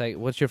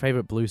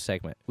favorite blue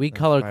segment? We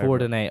color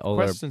coordinate all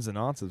our questions and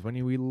answers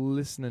when we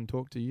listen and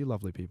talk to you,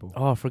 lovely people.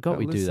 Oh, I forgot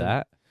we do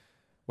that.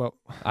 Well,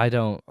 I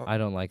don't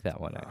like that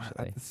one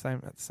actually. At the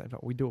same time,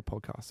 we do a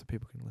podcast so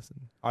people can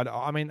listen.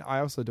 I mean, I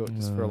also do it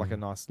just for like a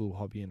nice little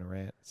hobby and a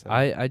rant. So.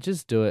 I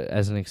just do it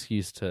as an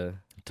excuse to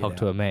talk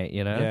to a mate,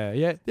 you know?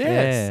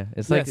 Yeah.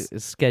 It's like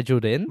it's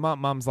scheduled in.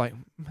 Mum's like,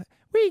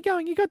 where are you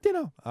going? You got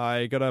dinner?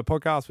 I got a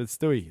podcast with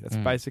Stewie. That's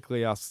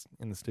basically us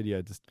in the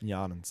studio just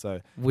yarning.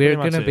 So we're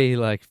going to be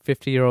like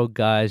 50-year-old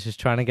guys just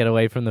trying to get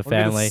away from the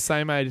family. The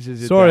same age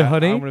as your Sorry, dad.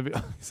 honey. I'm gonna be,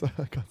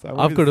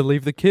 I've got to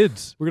leave the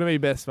kids. We're going to be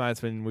best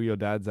mates when we're your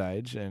dad's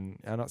age. And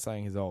I'm not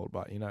saying he's old,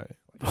 but, you know.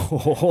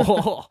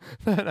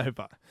 No,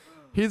 but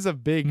he's a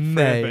big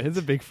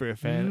Freo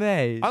fan.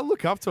 Mate. I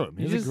look up to him.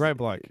 He's a great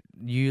bloke.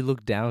 You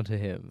look down to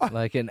him.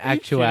 Like in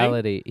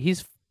actuality.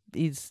 He's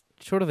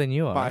shorter than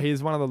you are. But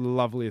he's one of the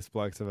loveliest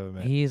blokes I've ever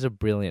met. He's a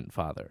brilliant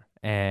father.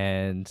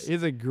 And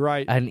he's a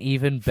great an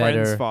even friend's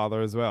better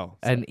father as well.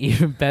 So. An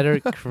even better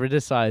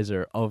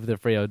criticizer of the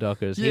Freo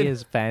Dockers. Yeah. He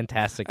is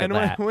fantastic at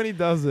that. And when he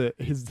does it,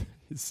 he's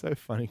so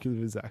funny because of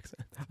his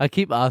accent. I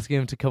keep asking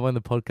him to come on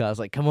the podcast.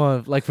 Like, come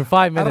on, like for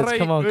 5 minutes.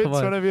 Come on.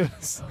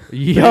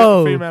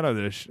 Yo.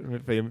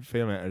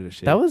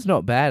 That was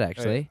not bad,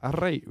 actually.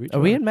 Are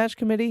we in match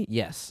committee?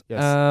 Yes.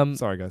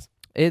 Sorry, guys.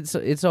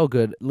 It's all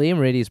good. Liam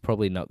Reedy's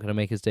probably not going to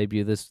make his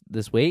debut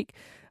this week.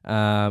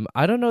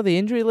 I don't know the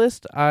injury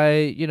list.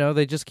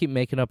 They just keep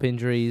making up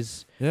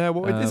injuries. Yeah,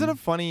 well, isn't it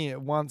funny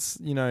once,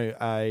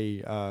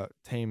 a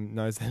team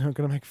knows they're not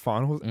going to make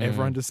finals,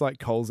 everyone just like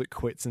calls it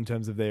quits in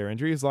terms of their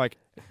injuries. Like,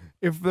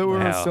 if they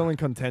were still in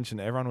contention,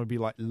 everyone would be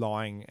like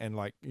lying and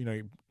like,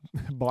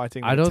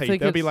 biting their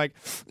teeth. They'd be like,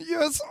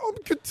 yes, I'm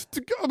good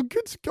to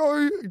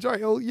go,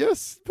 JL,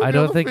 yes. I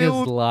don't think it's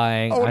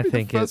lying. I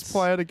think the first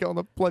player to get on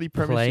the bloody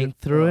premiership. Playing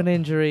through an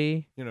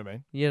injury. You know what I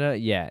mean?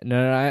 Yeah.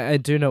 No, I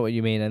do know what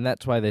you mean, and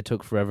that's why they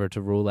took forever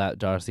to rule out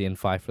Darcy and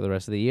Fife for the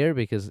rest of the year,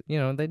 because,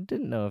 they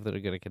didn't know if they were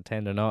going to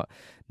contend or not.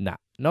 Nah,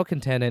 not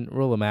contending,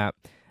 rule them out.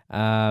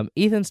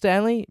 Ethan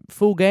Stanley,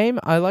 full game.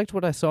 I liked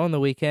what I saw on the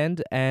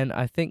weekend, and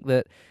I think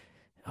that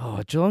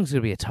Geelong's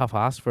going to be a tough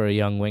ask for a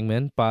young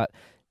wingman, but,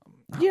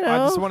 I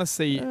just want to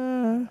see, at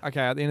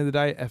the end of the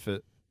day,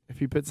 effort. If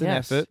he puts in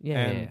effort,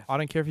 I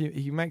don't care if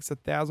he makes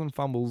 1,000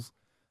 fumbles,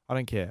 I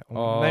don't care.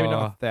 Maybe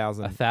not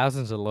 1,000.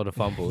 1,000's a lot of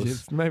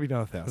fumbles. Maybe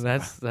not 1,000.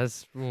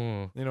 That's you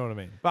know what I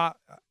mean. But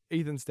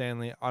Ethan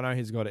Stanley, I know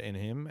he's got it in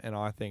him, and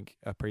I think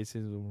a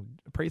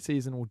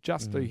preseason will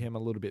just do him a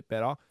little bit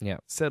better. Yeah,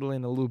 settle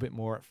in a little bit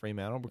more at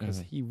Fremantle,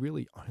 because he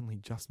really only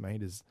just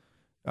made his.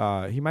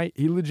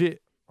 He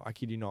legit. I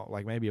kid you not,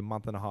 like maybe a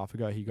month and a half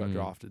ago, he got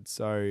drafted.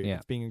 So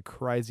it's been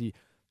crazy.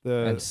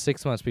 And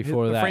 6 months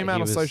before the that,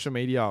 Fremantle social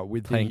media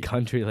with playing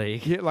country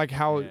league. Yeah, like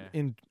how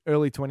in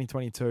early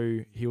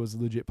 2022 he was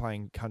legit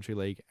playing country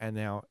league, and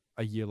now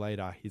a year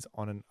later he's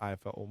on an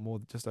AFL, or more,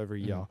 just over a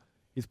year,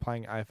 he's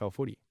playing AFL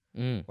footy.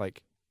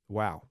 Like,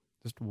 wow,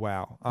 just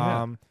wow.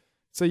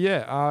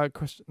 Yeah.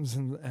 Questions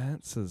and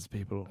answers,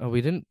 people. Oh, we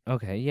didn't.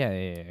 Okay,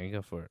 yeah,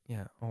 go for it.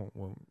 Yeah. Oh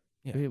well.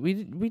 Yeah. We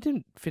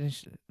didn't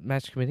finish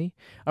match committee.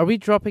 Are we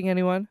dropping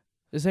anyone?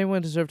 Does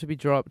anyone deserve to be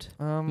dropped?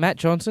 Matt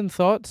Johnson,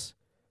 thoughts?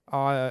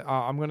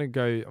 I'm going to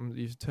go.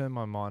 You've turned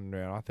my mind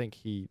around. I think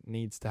he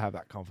needs to have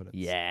that confidence.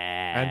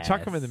 Yeah. And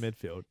chuck him in the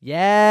midfield.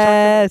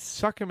 Yes.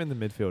 Chuck him in the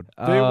midfield.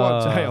 Do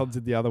what JL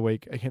did the other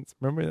week against.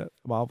 Remember that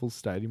Marvel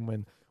Stadium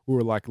when we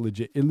were like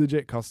legit? It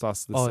legit cost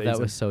us the season. Oh, that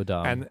was so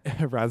dumb. And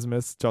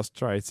Erasmus, Josh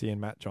Tracy, and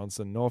Matt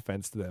Johnson, no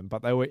offense to them,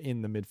 but they were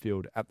in the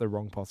midfield at the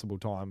wrong possible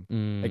time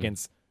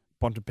against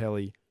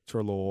Bontempelli,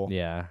 Treloar,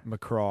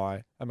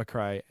 McRae,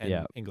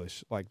 and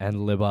English, and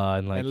Libba,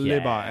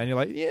 and you're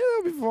like, yeah,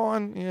 they'll be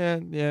fine.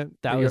 Yeah.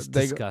 That was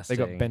disgusting.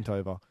 They got bent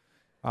over.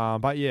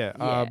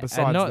 Besides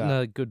and not that, in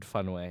a good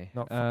fun way.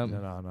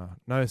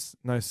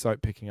 No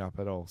soap picking up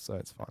at all, so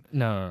it's fine.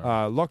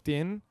 No. Locked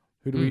in.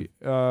 Who do we?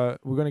 We're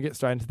going to get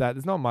straight into that.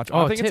 There's not much.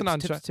 I think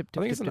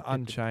it's an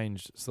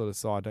unchanged sort of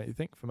side, don't you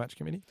think, for match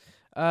committee?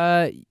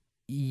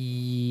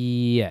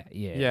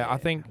 Yeah. I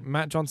think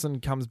Matt Johnson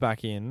comes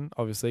back in,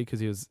 obviously, because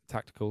he was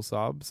tactical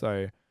sub,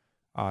 so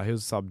he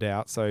was subbed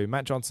out. So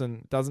Matt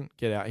Johnson doesn't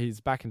get out;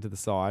 he's back into the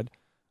side,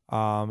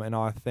 and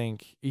I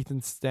think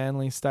Ethan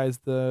Stanley stays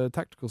the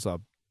tactical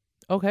sub.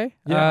 Okay.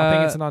 Yeah, I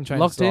think it's an unchanged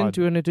locked side. in.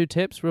 Do you want to do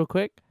tips real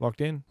quick?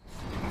 Locked in.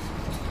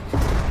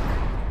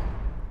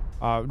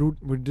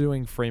 We're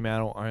doing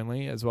Fremantle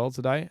only as well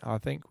today. I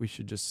think we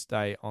should just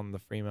stay on the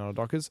Fremantle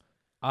Dockers.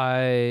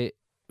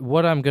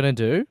 What I'm gonna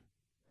do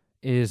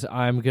is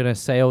I'm going to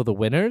say all the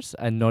winners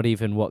and not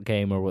even what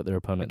game or what their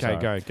opponents are.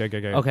 Okay, go.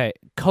 Okay,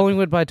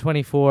 Collingwood by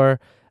 24,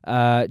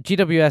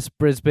 GWS,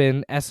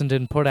 Brisbane,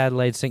 Essendon, Port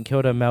Adelaide, St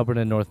Kilda, Melbourne,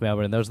 and North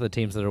Melbourne. Those are the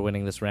teams that are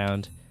winning this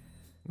round.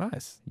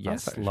 Nice.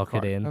 Yes, lock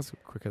it in. That's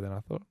quicker than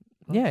I thought.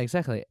 Nice. Yeah,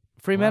 exactly.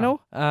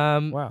 Fremantle,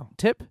 wow.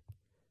 Tip?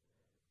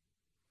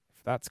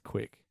 If that's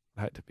quick,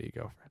 I hate to be a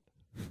girlfriend.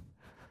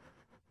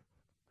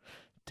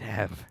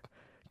 Damn.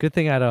 Good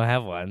thing I don't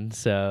have one,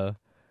 so...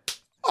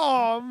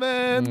 Oh,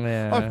 man.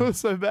 Yeah. I feel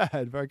so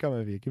bad. Bro, come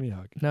over here. Give me a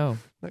hug. No.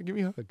 No, give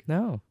me a hug.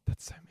 No.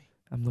 That's so mean.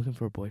 I'm looking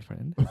for a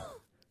boyfriend.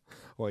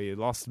 Well, you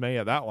lost me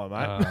at that one,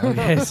 mate.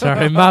 Okay,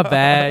 sorry. My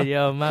bad,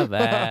 yo. My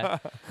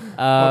bad.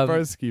 My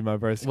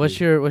broski. What's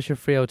your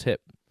Freo tip?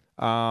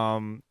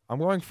 I'm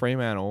going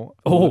Fremantle.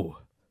 Oh.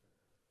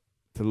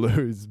 To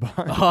lose by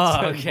 10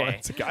 okay.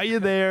 points. Got you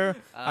there.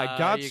 I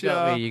got you.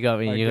 You got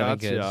me. You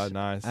got me good.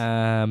 Nice.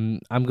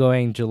 I'm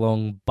going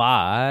Geelong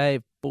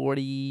by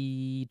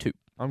 42.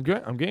 I'm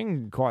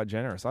getting quite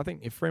generous. I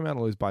think if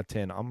Fremantle lose by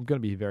 10, I'm going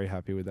to be very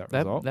happy with that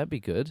result. That'd be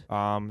good.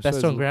 Best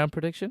shows on ground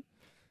prediction?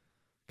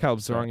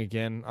 Caleb Sarong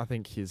again. I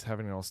think he's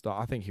having an all-star.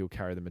 I think he'll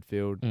carry the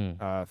midfield.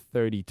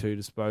 32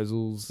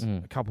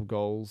 disposals, a couple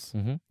goals.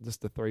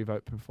 Just a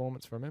 3-vote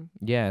performance from him.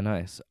 Yeah,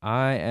 nice.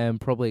 I am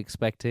probably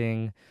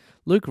expecting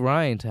Luke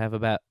Ryan to have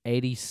about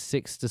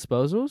 86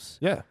 disposals.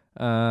 Yeah.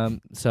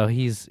 So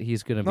he's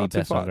going to be Not too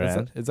best far. on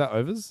ground. Is that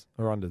overs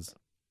or unders?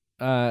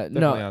 No,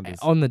 unders.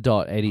 on the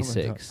dot,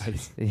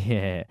 86.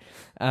 Yeah.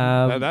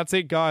 No, that's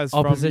it, guys.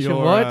 Opposition from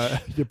your,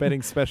 watch. Your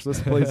betting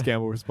specialist. Please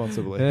gamble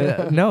responsibly.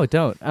 No,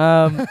 don't.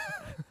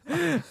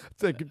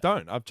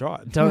 Don't. I've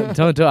tried. Don't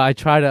do it. I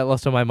tried it.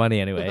 Lost all my money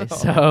anyway.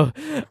 So,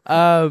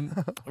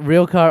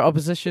 Rielke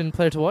opposition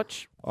player to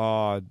watch.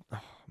 Oh,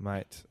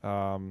 mate.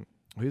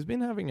 Who's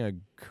been having a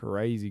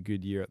crazy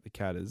good year at the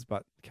Catters,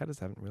 but the Catters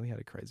haven't really had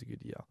a crazy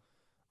good year.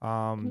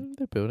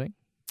 They're building.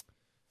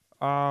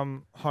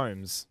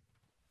 Holmes.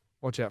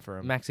 Watch out for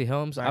him. Maxi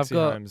Holmes.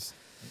 Holmes.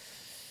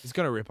 He's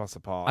going to rip us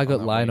apart. I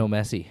got Lionel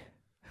Messi.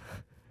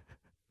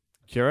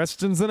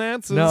 Questions and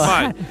answers. No,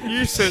 Mate,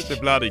 you sent the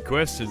bloody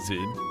questions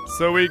in,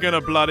 so we're going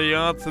to bloody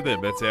answer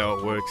them. That's how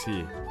it works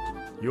here.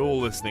 You're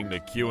listening to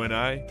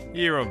Q&A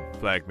here on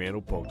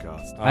Flagmantle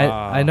Podcast.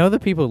 I know the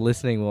people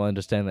listening will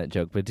understand that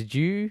joke, but did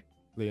you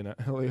Leo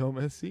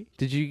Messi?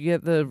 Did you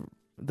get the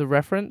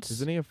reference?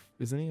 Isn't he a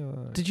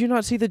Did you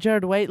not see the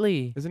Jared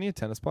Waitley? Isn't he a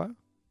tennis player?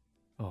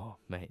 Oh,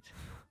 mate.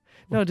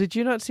 No, did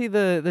you not see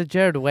the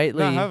Jared Waitley?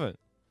 No, I haven't.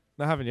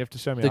 You have to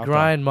show me The after.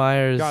 Brian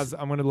Myers. Guys,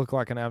 I'm going to look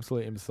like an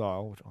absolute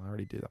imbecile, which I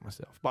already do that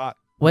myself. But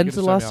when's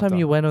the last time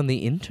you went on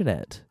the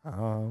internet?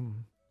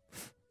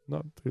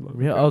 Not too long.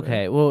 Real? ago,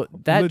 Okay, well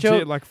that legit,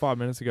 joke. like 5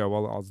 minutes ago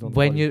while I was on.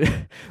 When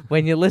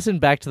you listen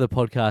back to the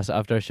podcast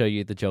after I show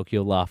you the joke,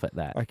 you'll laugh at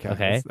that.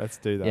 Okay. Let's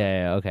do that.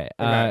 Yeah. Okay.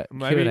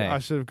 Maybe Q&A. I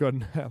should have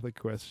gotten other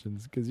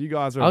questions because you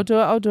guys are. I'll do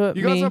it.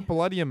 You guys are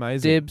bloody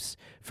amazing. Dibs.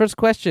 First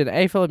question.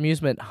 AFL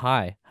Amusement.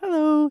 Hi.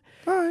 Hello.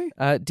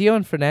 Hi.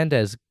 Dion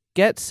Fernandez.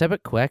 Get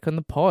Sebek Kwek on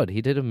the pod.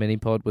 He did a mini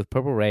pod with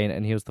Purple Rain,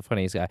 and he was the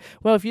funniest guy.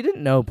 Well, if you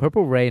didn't know,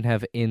 Purple Rain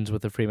have ins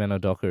with the Fremantle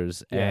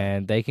Dockers,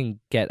 and they can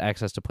get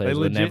access to players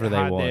whenever they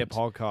want. They legit had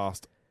their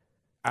podcast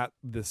at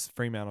this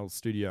Fremantle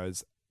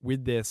studios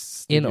with their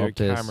studio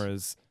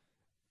cameras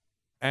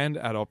and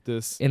at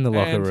Optus. In the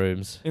locker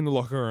rooms. In the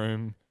locker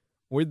room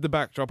with the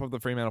backdrop of the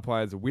Fremantle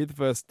players with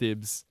first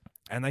dibs.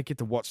 And they get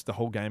to watch the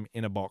whole game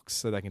in a box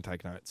so they can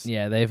take notes.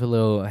 Yeah, they have a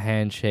little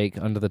handshake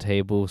under the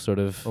table sort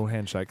of. Or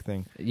handshake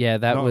thing. Yeah,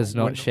 that was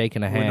not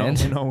shaking a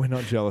hand. We're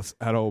not jealous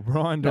at all.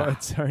 Brian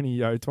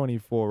Tonio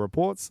 24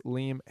 reports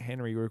Liam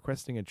Henry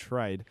requesting a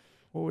trade.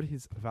 What would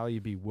his value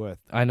be worth?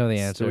 I know the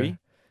answer.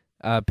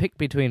 Pick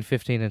between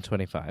 15 and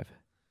 25.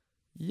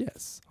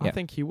 Yes, yeah. I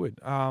think he would.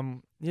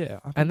 Yeah.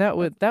 And that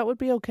would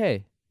be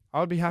okay. I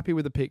would be happy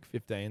with a pick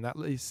 15. That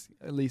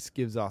at least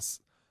gives us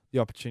the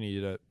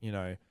opportunity to,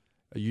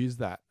 use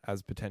that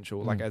as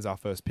potential, like as our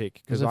first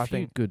pick. Because I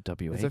think good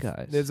WA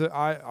guys.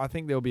 I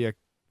think there'll be a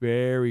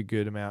very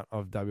good amount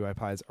of WA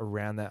players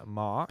around that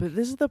mark. But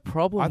this is the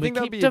problem. I think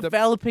we keep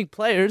developing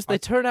players. They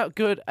turn out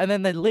good, and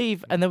then they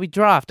leave, and then we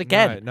draft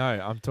again. No,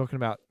 I'm talking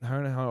about.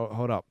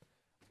 Hold up.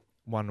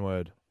 One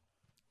word.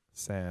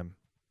 Sam.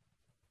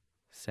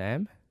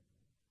 Sam?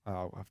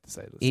 I'll have to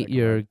say this. Eat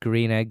your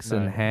green eggs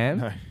and ham?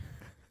 No.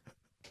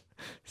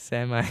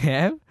 Sam I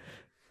am?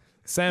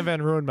 Sam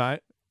Van Ruin, mate.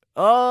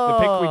 Oh, the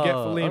pick we get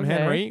for Liam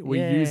Henry,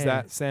 we use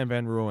that. Sam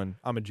Van Ruin.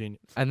 I'm a genius.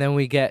 And then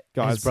we get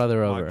his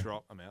brother over. Mic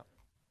drop. I'm out.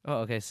 Oh,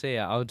 okay. See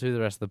ya. I'll do the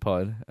rest of the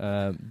pod.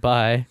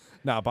 Bye.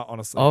 No, but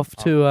honestly, off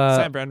to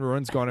Sam Van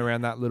Ruin's gone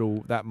around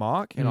that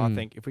mark, and I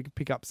think if we could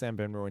pick up Sam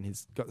Van Ruin,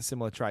 he's got the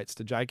similar traits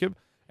to Jacob,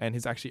 and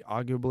he's actually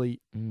arguably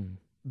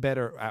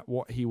better at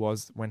what he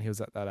was when he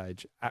was at that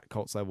age at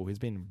Colts level. He's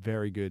been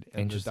very good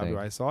in the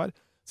WA side.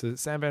 So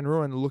Sam Van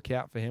Ruin, look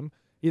out for him.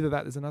 Either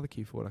that, there's another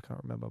key forward I can't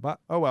remember, but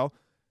oh well.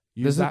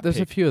 There's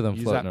a few of them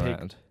floating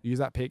around. Use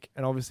that pick,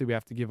 and obviously we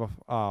have to give off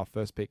our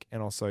first pick and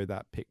also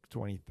that pick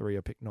 23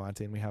 or pick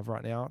 19 we have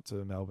right now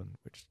to Melbourne,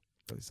 which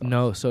really sucks.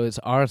 No, so it's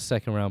our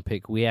second round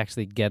pick. We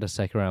actually get a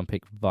second round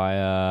pick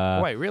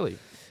via. Wait, really?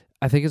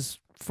 I think it's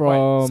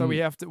from. So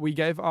we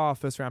gave our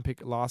first round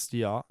pick last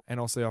year and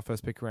also our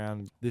first pick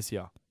round this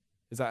year.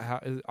 Is that how?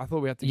 I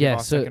thought we had to give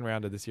our second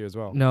rounder this year as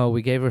well. No,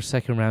 we gave our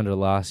second rounder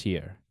last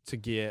year to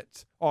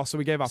get. Oh, so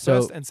we gave our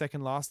first and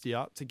second last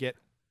year to get.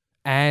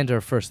 And our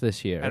first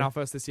this year. And our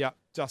first this year,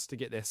 just to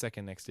get their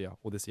second next year,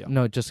 or this year.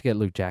 No, just to get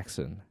Luke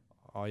Jackson.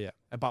 Oh, yeah.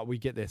 But we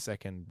get their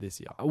second this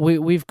year.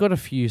 We've got a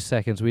few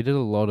seconds. We did a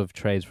lot of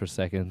trades for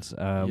seconds.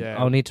 Yeah.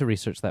 I'll need to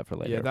research that for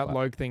later. Yeah, that but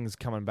Logue thing's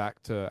coming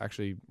back to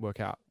actually work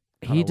out.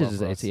 he did well his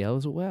for us. ACL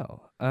as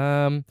well.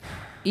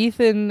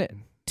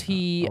 Ethan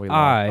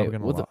T.I. Are we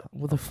gonna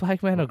With the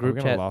Flagmantle Are we group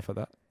going to chat. laugh at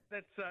that?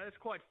 That's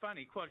quite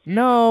funny. Quite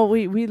No,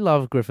 we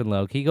love Griffin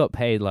Logue. He got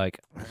paid like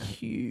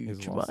huge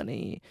His loss.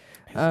 money.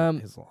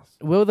 His loss.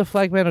 Will the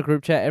Flagmantle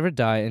group chat ever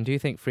die? And do you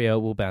think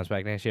Freo will bounce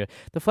back next year?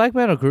 The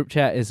Flagmantle group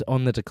chat is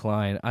on the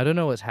decline. I don't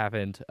know what's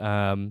happened.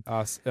 I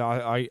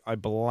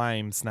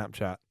blame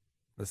Snapchat.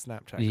 The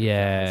Snapchat group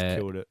Yeah. has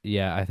killed it.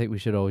 Yeah, I think we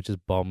should always just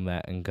bomb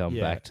that and come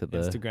back to the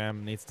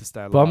Instagram needs to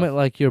stay alive. bomb it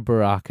like you're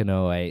Barack in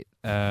 08.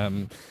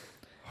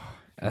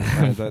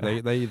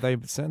 They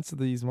censor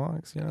these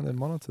mics, they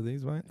monitor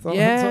these, mate.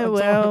 Yeah,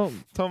 well,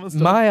 Thomas,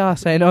 my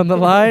ass ain't on the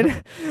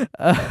line.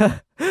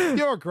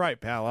 you're a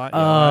great pal, aren't you?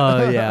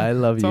 Oh yeah, I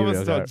love you. Thomas.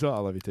 real hard. I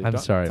love you too. I'm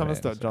sorry,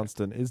 Thomas. mate, I'm sorry.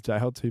 Johnston is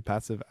JL too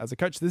passive as a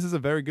coach. This is a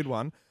very good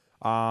one.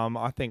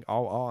 I think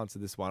I'll answer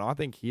this one. I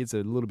think he is a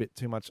little bit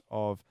too much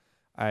of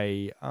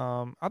a.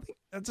 I think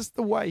just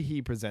the way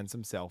he presents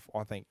himself.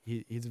 I think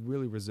he's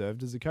really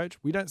reserved as a coach.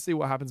 We don't see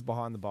what happens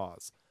behind the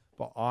bars,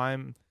 but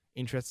I'm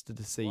interested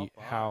to see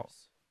how.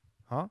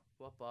 Huh?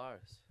 What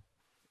bars?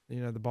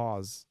 The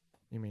bars.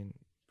 You mean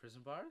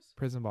Prison bars?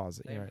 prison bars?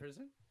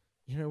 Prison?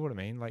 You know what I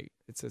mean? Like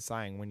it's a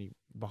saying when you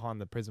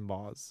behind the prison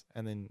bars,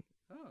 and then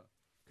Oh.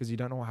 because you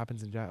don't know what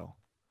happens in jail.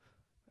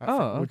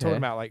 Oh, We're talking okay.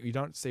 about like you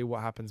don't see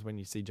what happens when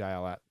you see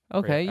jail at.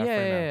 Okay, at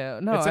Fremantle. yeah.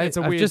 No, It's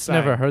a I've weird just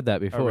never saying. heard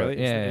that before. Oh,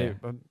 really? Yeah.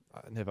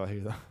 I never hear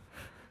that.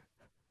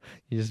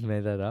 You just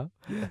made that up?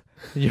 You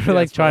were Yeah,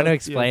 like it's trying to well,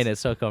 explain yes.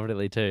 it so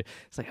confidently too.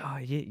 It's like, oh,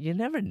 you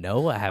never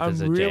know what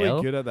happens I'm in really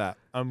jail. good at that.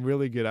 I'm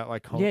really good at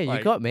like Yeah,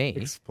 you got me.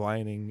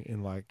 explaining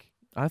in like.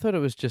 I thought it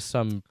was just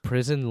some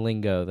prison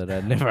lingo that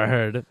I'd never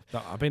heard.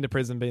 No, I've been to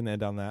prison, been there,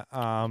 done that.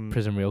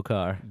 Prison real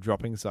car.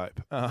 Dropping soap.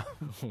 Oh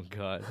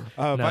God.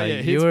 But No, yeah,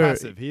 you he's were,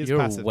 passive. He is you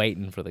were passive.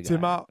 waiting for the guy.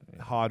 Timmer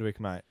Hardwick,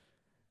 mate.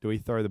 Do we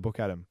throw the book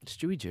at him?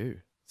 Stewie Jew.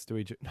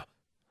 Stewie. No.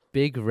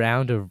 Big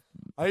round of.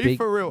 Are you Big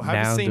for real? Have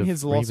you mound seen of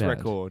his loss rebounds.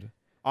 record?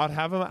 I'd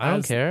have him. I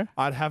don't care.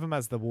 I'd have him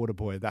as the water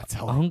boy. That's I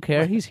all. don't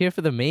care. He's here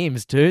for the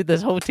memes, dude.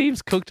 This whole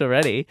team's cooked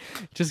already.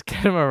 Just get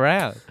him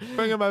around.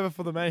 Bring him over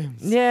for the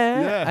memes.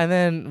 Yeah. And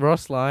then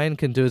Ross Lyon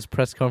can do his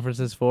press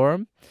conferences for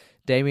him.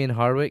 Damien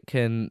Hardwick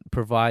can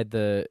provide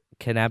the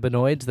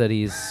cannabinoids that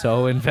he's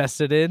so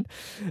invested in.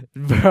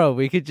 Bro,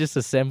 we could just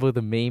assemble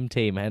the meme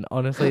team, and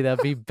honestly,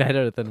 that'd be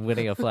better than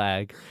winning a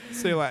flag.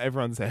 See like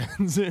everyone's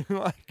hands.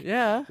 Like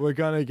Yeah. we're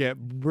gonna get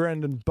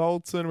Brendan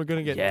Bolton. We're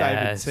gonna get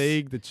Yes. David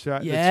Teague. The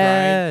train.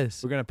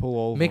 Yes. We're gonna pull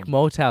all of Mick them.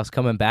 Motows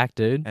coming back,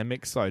 dude. And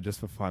Mick So just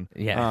for fun.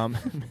 Yeah.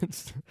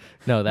 Mitch-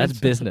 No, that's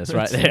Mitch- business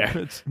right Mitch- there.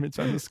 Mitch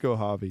 _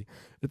 Harvey.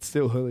 It's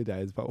still early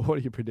days, but what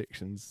are your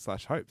predictions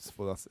 / hopes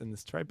for us in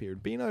this trade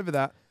period? Being over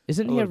that,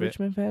 Isn't a he a little bit.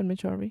 Richmond fan,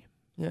 Mitch Harvey?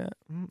 yeah.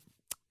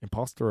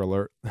 Imposter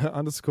alert.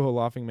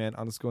 _laughingman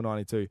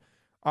 _92.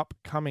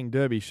 Upcoming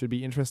derby should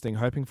be interesting.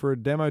 Hoping for a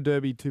demo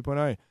derby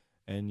 2.0.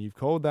 And you've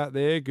called that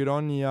there. Good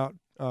on you,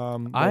 the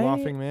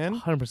laughing man.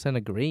 100%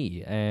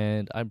 agree,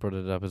 and I brought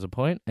it up as a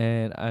point,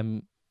 and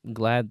I'm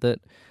glad that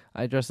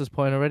I addressed this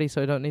point already,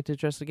 so I don't need to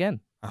address it again.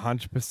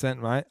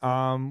 100%, mate.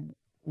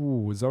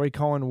 Zoe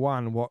Cohen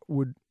 1.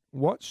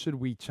 What should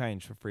we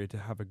change for Free to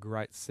have a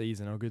great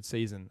season or a good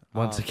season?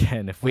 Once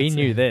again, if we that's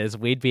knew it. this,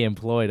 we'd be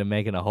employed and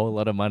making a whole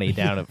lot of money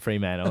down at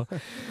Fremantle.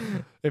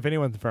 If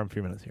anyone's from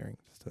Fremantle hearing,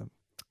 just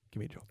give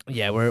me a job.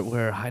 Yeah,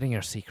 we're hiding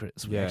our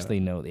secrets. We Yeah. actually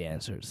know the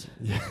answers.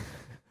 Yeah.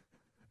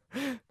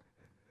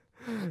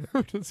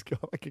 We just got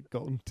like a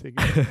golden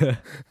ticket.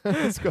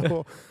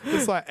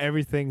 It's like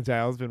everything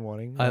Jail's been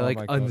wanting. I Oh like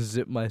my God.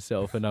 unzip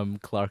myself and I'm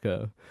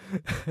Clarko.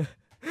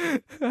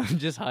 I'm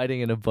just hiding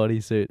in a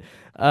bodysuit.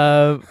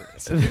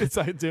 It's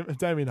like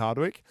Damien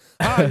Hardwick.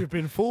 You've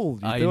been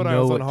fooled. You I thought I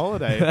know was on it.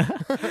 holiday.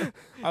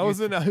 I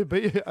was in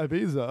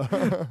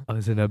Ibiza. I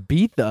was in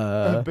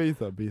Ibiza.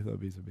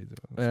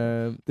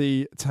 Ibiza.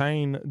 The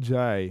Tane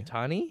J.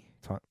 Tani?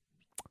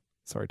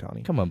 Sorry,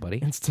 Tani. Come on,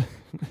 buddy.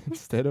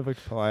 Instead of a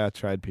player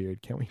trade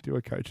period, can we do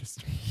a coach's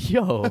trade?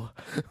 Yo.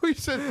 We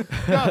should.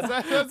 Guys,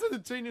 that's a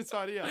genius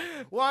idea.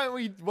 Why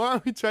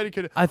aren't we trading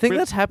coaches? I think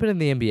that's happened in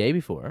the NBA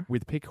before.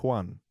 With pick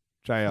 1,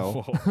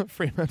 JL,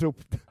 Fremantle.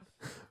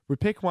 With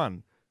pick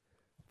 1,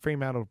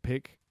 Fremantle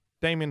pick,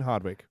 Damien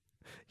Hardwick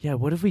Yeah,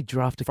 what if we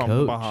draft a from coach?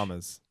 the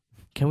Bahamas.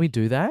 Can we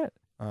do that?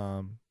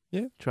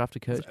 Yeah. Draft a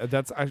coach?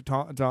 That's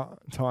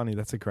Tiny.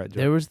 That's a great job.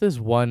 There was this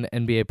one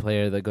NBA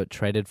player that got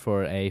traded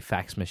for a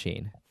fax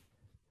machine.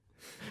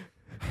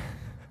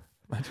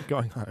 Imagine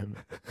going home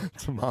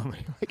to mum,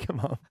 like,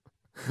 Mum,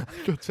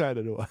 I got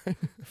traded away.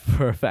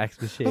 For a fax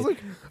I machine. was like,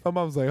 my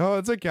mum's like, oh,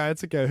 it's okay.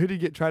 Who did you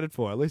get traded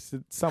for? At least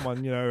it's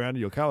someone, around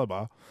your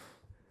caliber.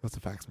 What's a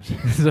fax machine?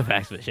 It's a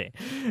fax machine.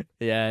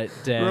 Yeah,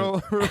 damn.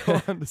 Real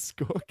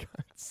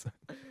 _guys.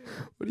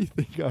 What do you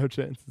think our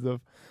chances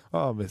of?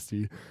 Oh, missed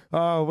you.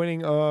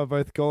 Winning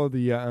both goal of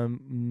the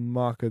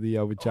mark of the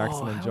with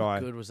Jackson and how Jai.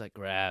 good was that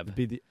grab?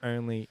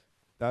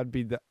 That'd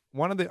be the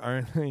one of the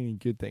only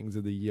good things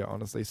of the year,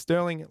 honestly.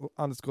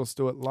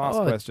 Sterling_Stewart, last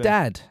question.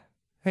 Dad.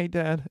 Hey,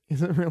 Dad,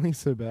 is it really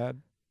so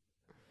bad?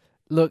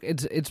 Look,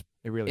 It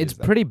really it's is.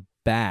 pretty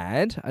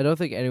bad. I don't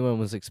think anyone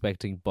was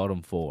expecting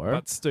bottom 4.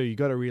 But Stu, you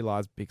got to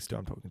realize, Big Stu,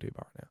 I'm talking to you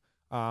right now.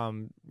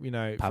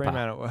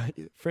 Papa.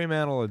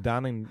 Fremantle are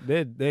done and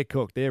they're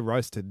cooked. They're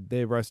roasted.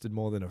 They're roasted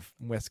more than a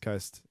West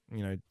Coast,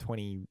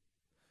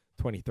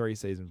 2023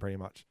 season pretty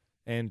much.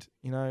 And,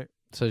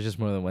 So it's just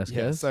more than West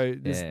Coast? so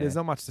there's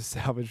not much to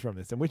salvage from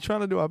this. And we're trying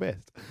to do our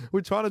best.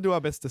 We're trying to do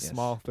our best to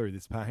smile through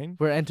this pain.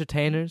 We're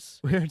entertainers.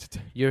 We're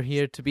entertained. You're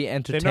here to be They're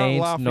entertained,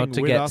 not laughing not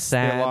to with get us,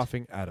 sad. They're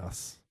laughing at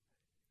us.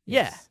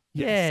 Yeah. Yes.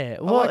 Yeah.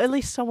 Well, like at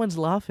least someone's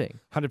laughing.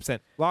 100%.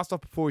 Last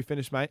off before we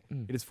finish, mate,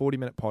 it is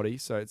 40-minute potty,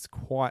 so it's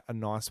quite a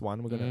nice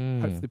one. We're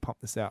going to hopefully pump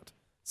this out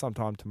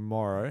sometime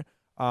tomorrow,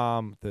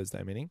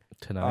 Thursday meaning.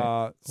 Tonight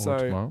or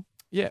tomorrow.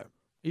 Yeah,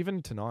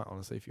 even tonight,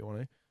 honestly, if you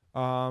want to.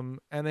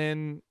 And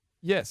then,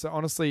 so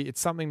honestly,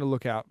 it's something to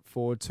look out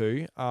forward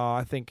to.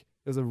 I think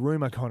there's a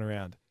rumor going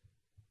around.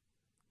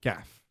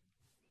 Gaff,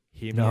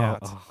 hear me out.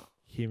 Oh.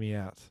 Hear me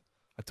out.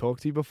 I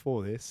talked to you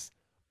before this,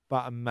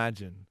 but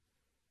imagine,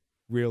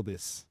 reel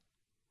this,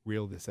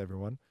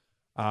 everyone.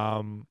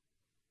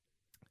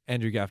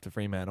 Andrew Gaff to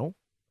Fremantle.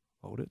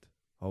 Hold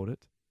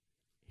it.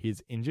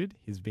 He's injured.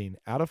 He's been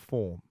out of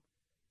form.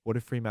 What do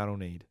Fremantle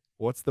need?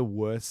 What's the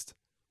worst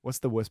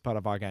part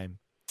of our game?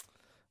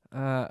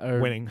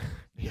 Winning.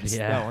 Yes,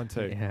 that one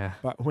too. Yeah.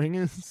 But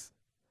wingers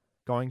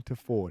going to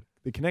forward.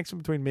 The connection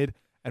between mid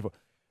and forward.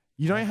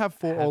 You don't have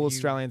 4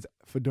 All-Australians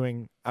for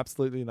doing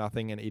absolutely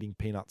nothing and eating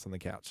peanuts on the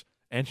couch.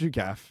 Andrew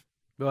Gaff.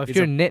 Well, if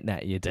you're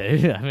Nitnat, you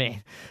do. I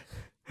mean,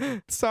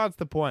 besides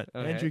the point.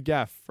 Okay. Andrew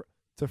Gaff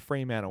to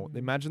Fremantle.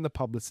 Imagine the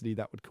publicity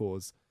that would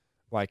cause.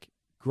 Like,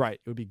 great.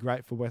 It would be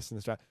great for Western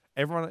Australia.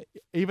 Everyone,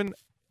 even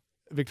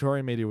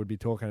Victorian media would be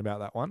talking about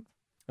that one.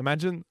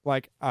 Imagine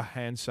like a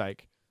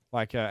handshake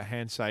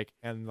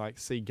and like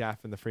see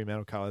Gaff in the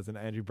Fremantle colours and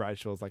Andrew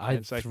Bradshaw's like I'd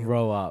handshaking.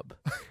 throw up.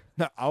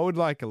 No, I would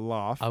like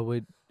laugh. I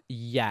would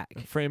yak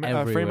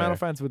Fremantle everywhere.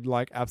 fans would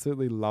like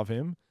absolutely love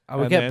him. I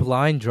would And get then-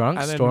 blind drunk,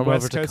 and then storm over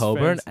West to Coast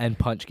Coburn, fans- and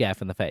punch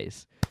Gaff in the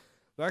face.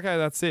 Okay,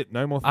 that's it.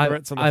 No more I'm-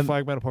 threats on the I'm-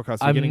 Flagmantle Podcast.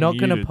 You're I'm getting not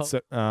gonna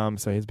muted.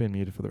 So he's been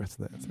muted for the rest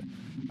of that.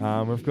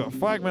 So, we've got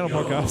Flagmantle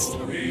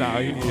Podcast. No,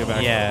 you can get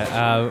back.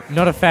 Yeah,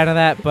 not a fan of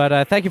that,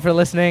 but thank you for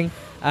listening,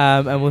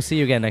 and we'll see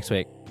you again next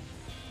week.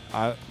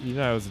 It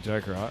was a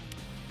joke, right?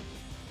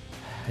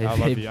 I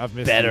love It you. I've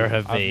missed better you.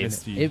 have I've been.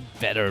 missed you. It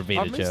better have been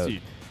I've a missed joke. you.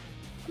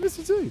 I missed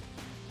you too.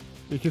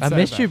 You could I say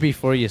missed that. you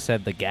before you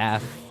said the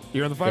gaff.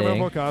 You're on the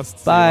Flagmantle thing. Podcast. See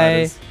you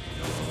Bye. laters.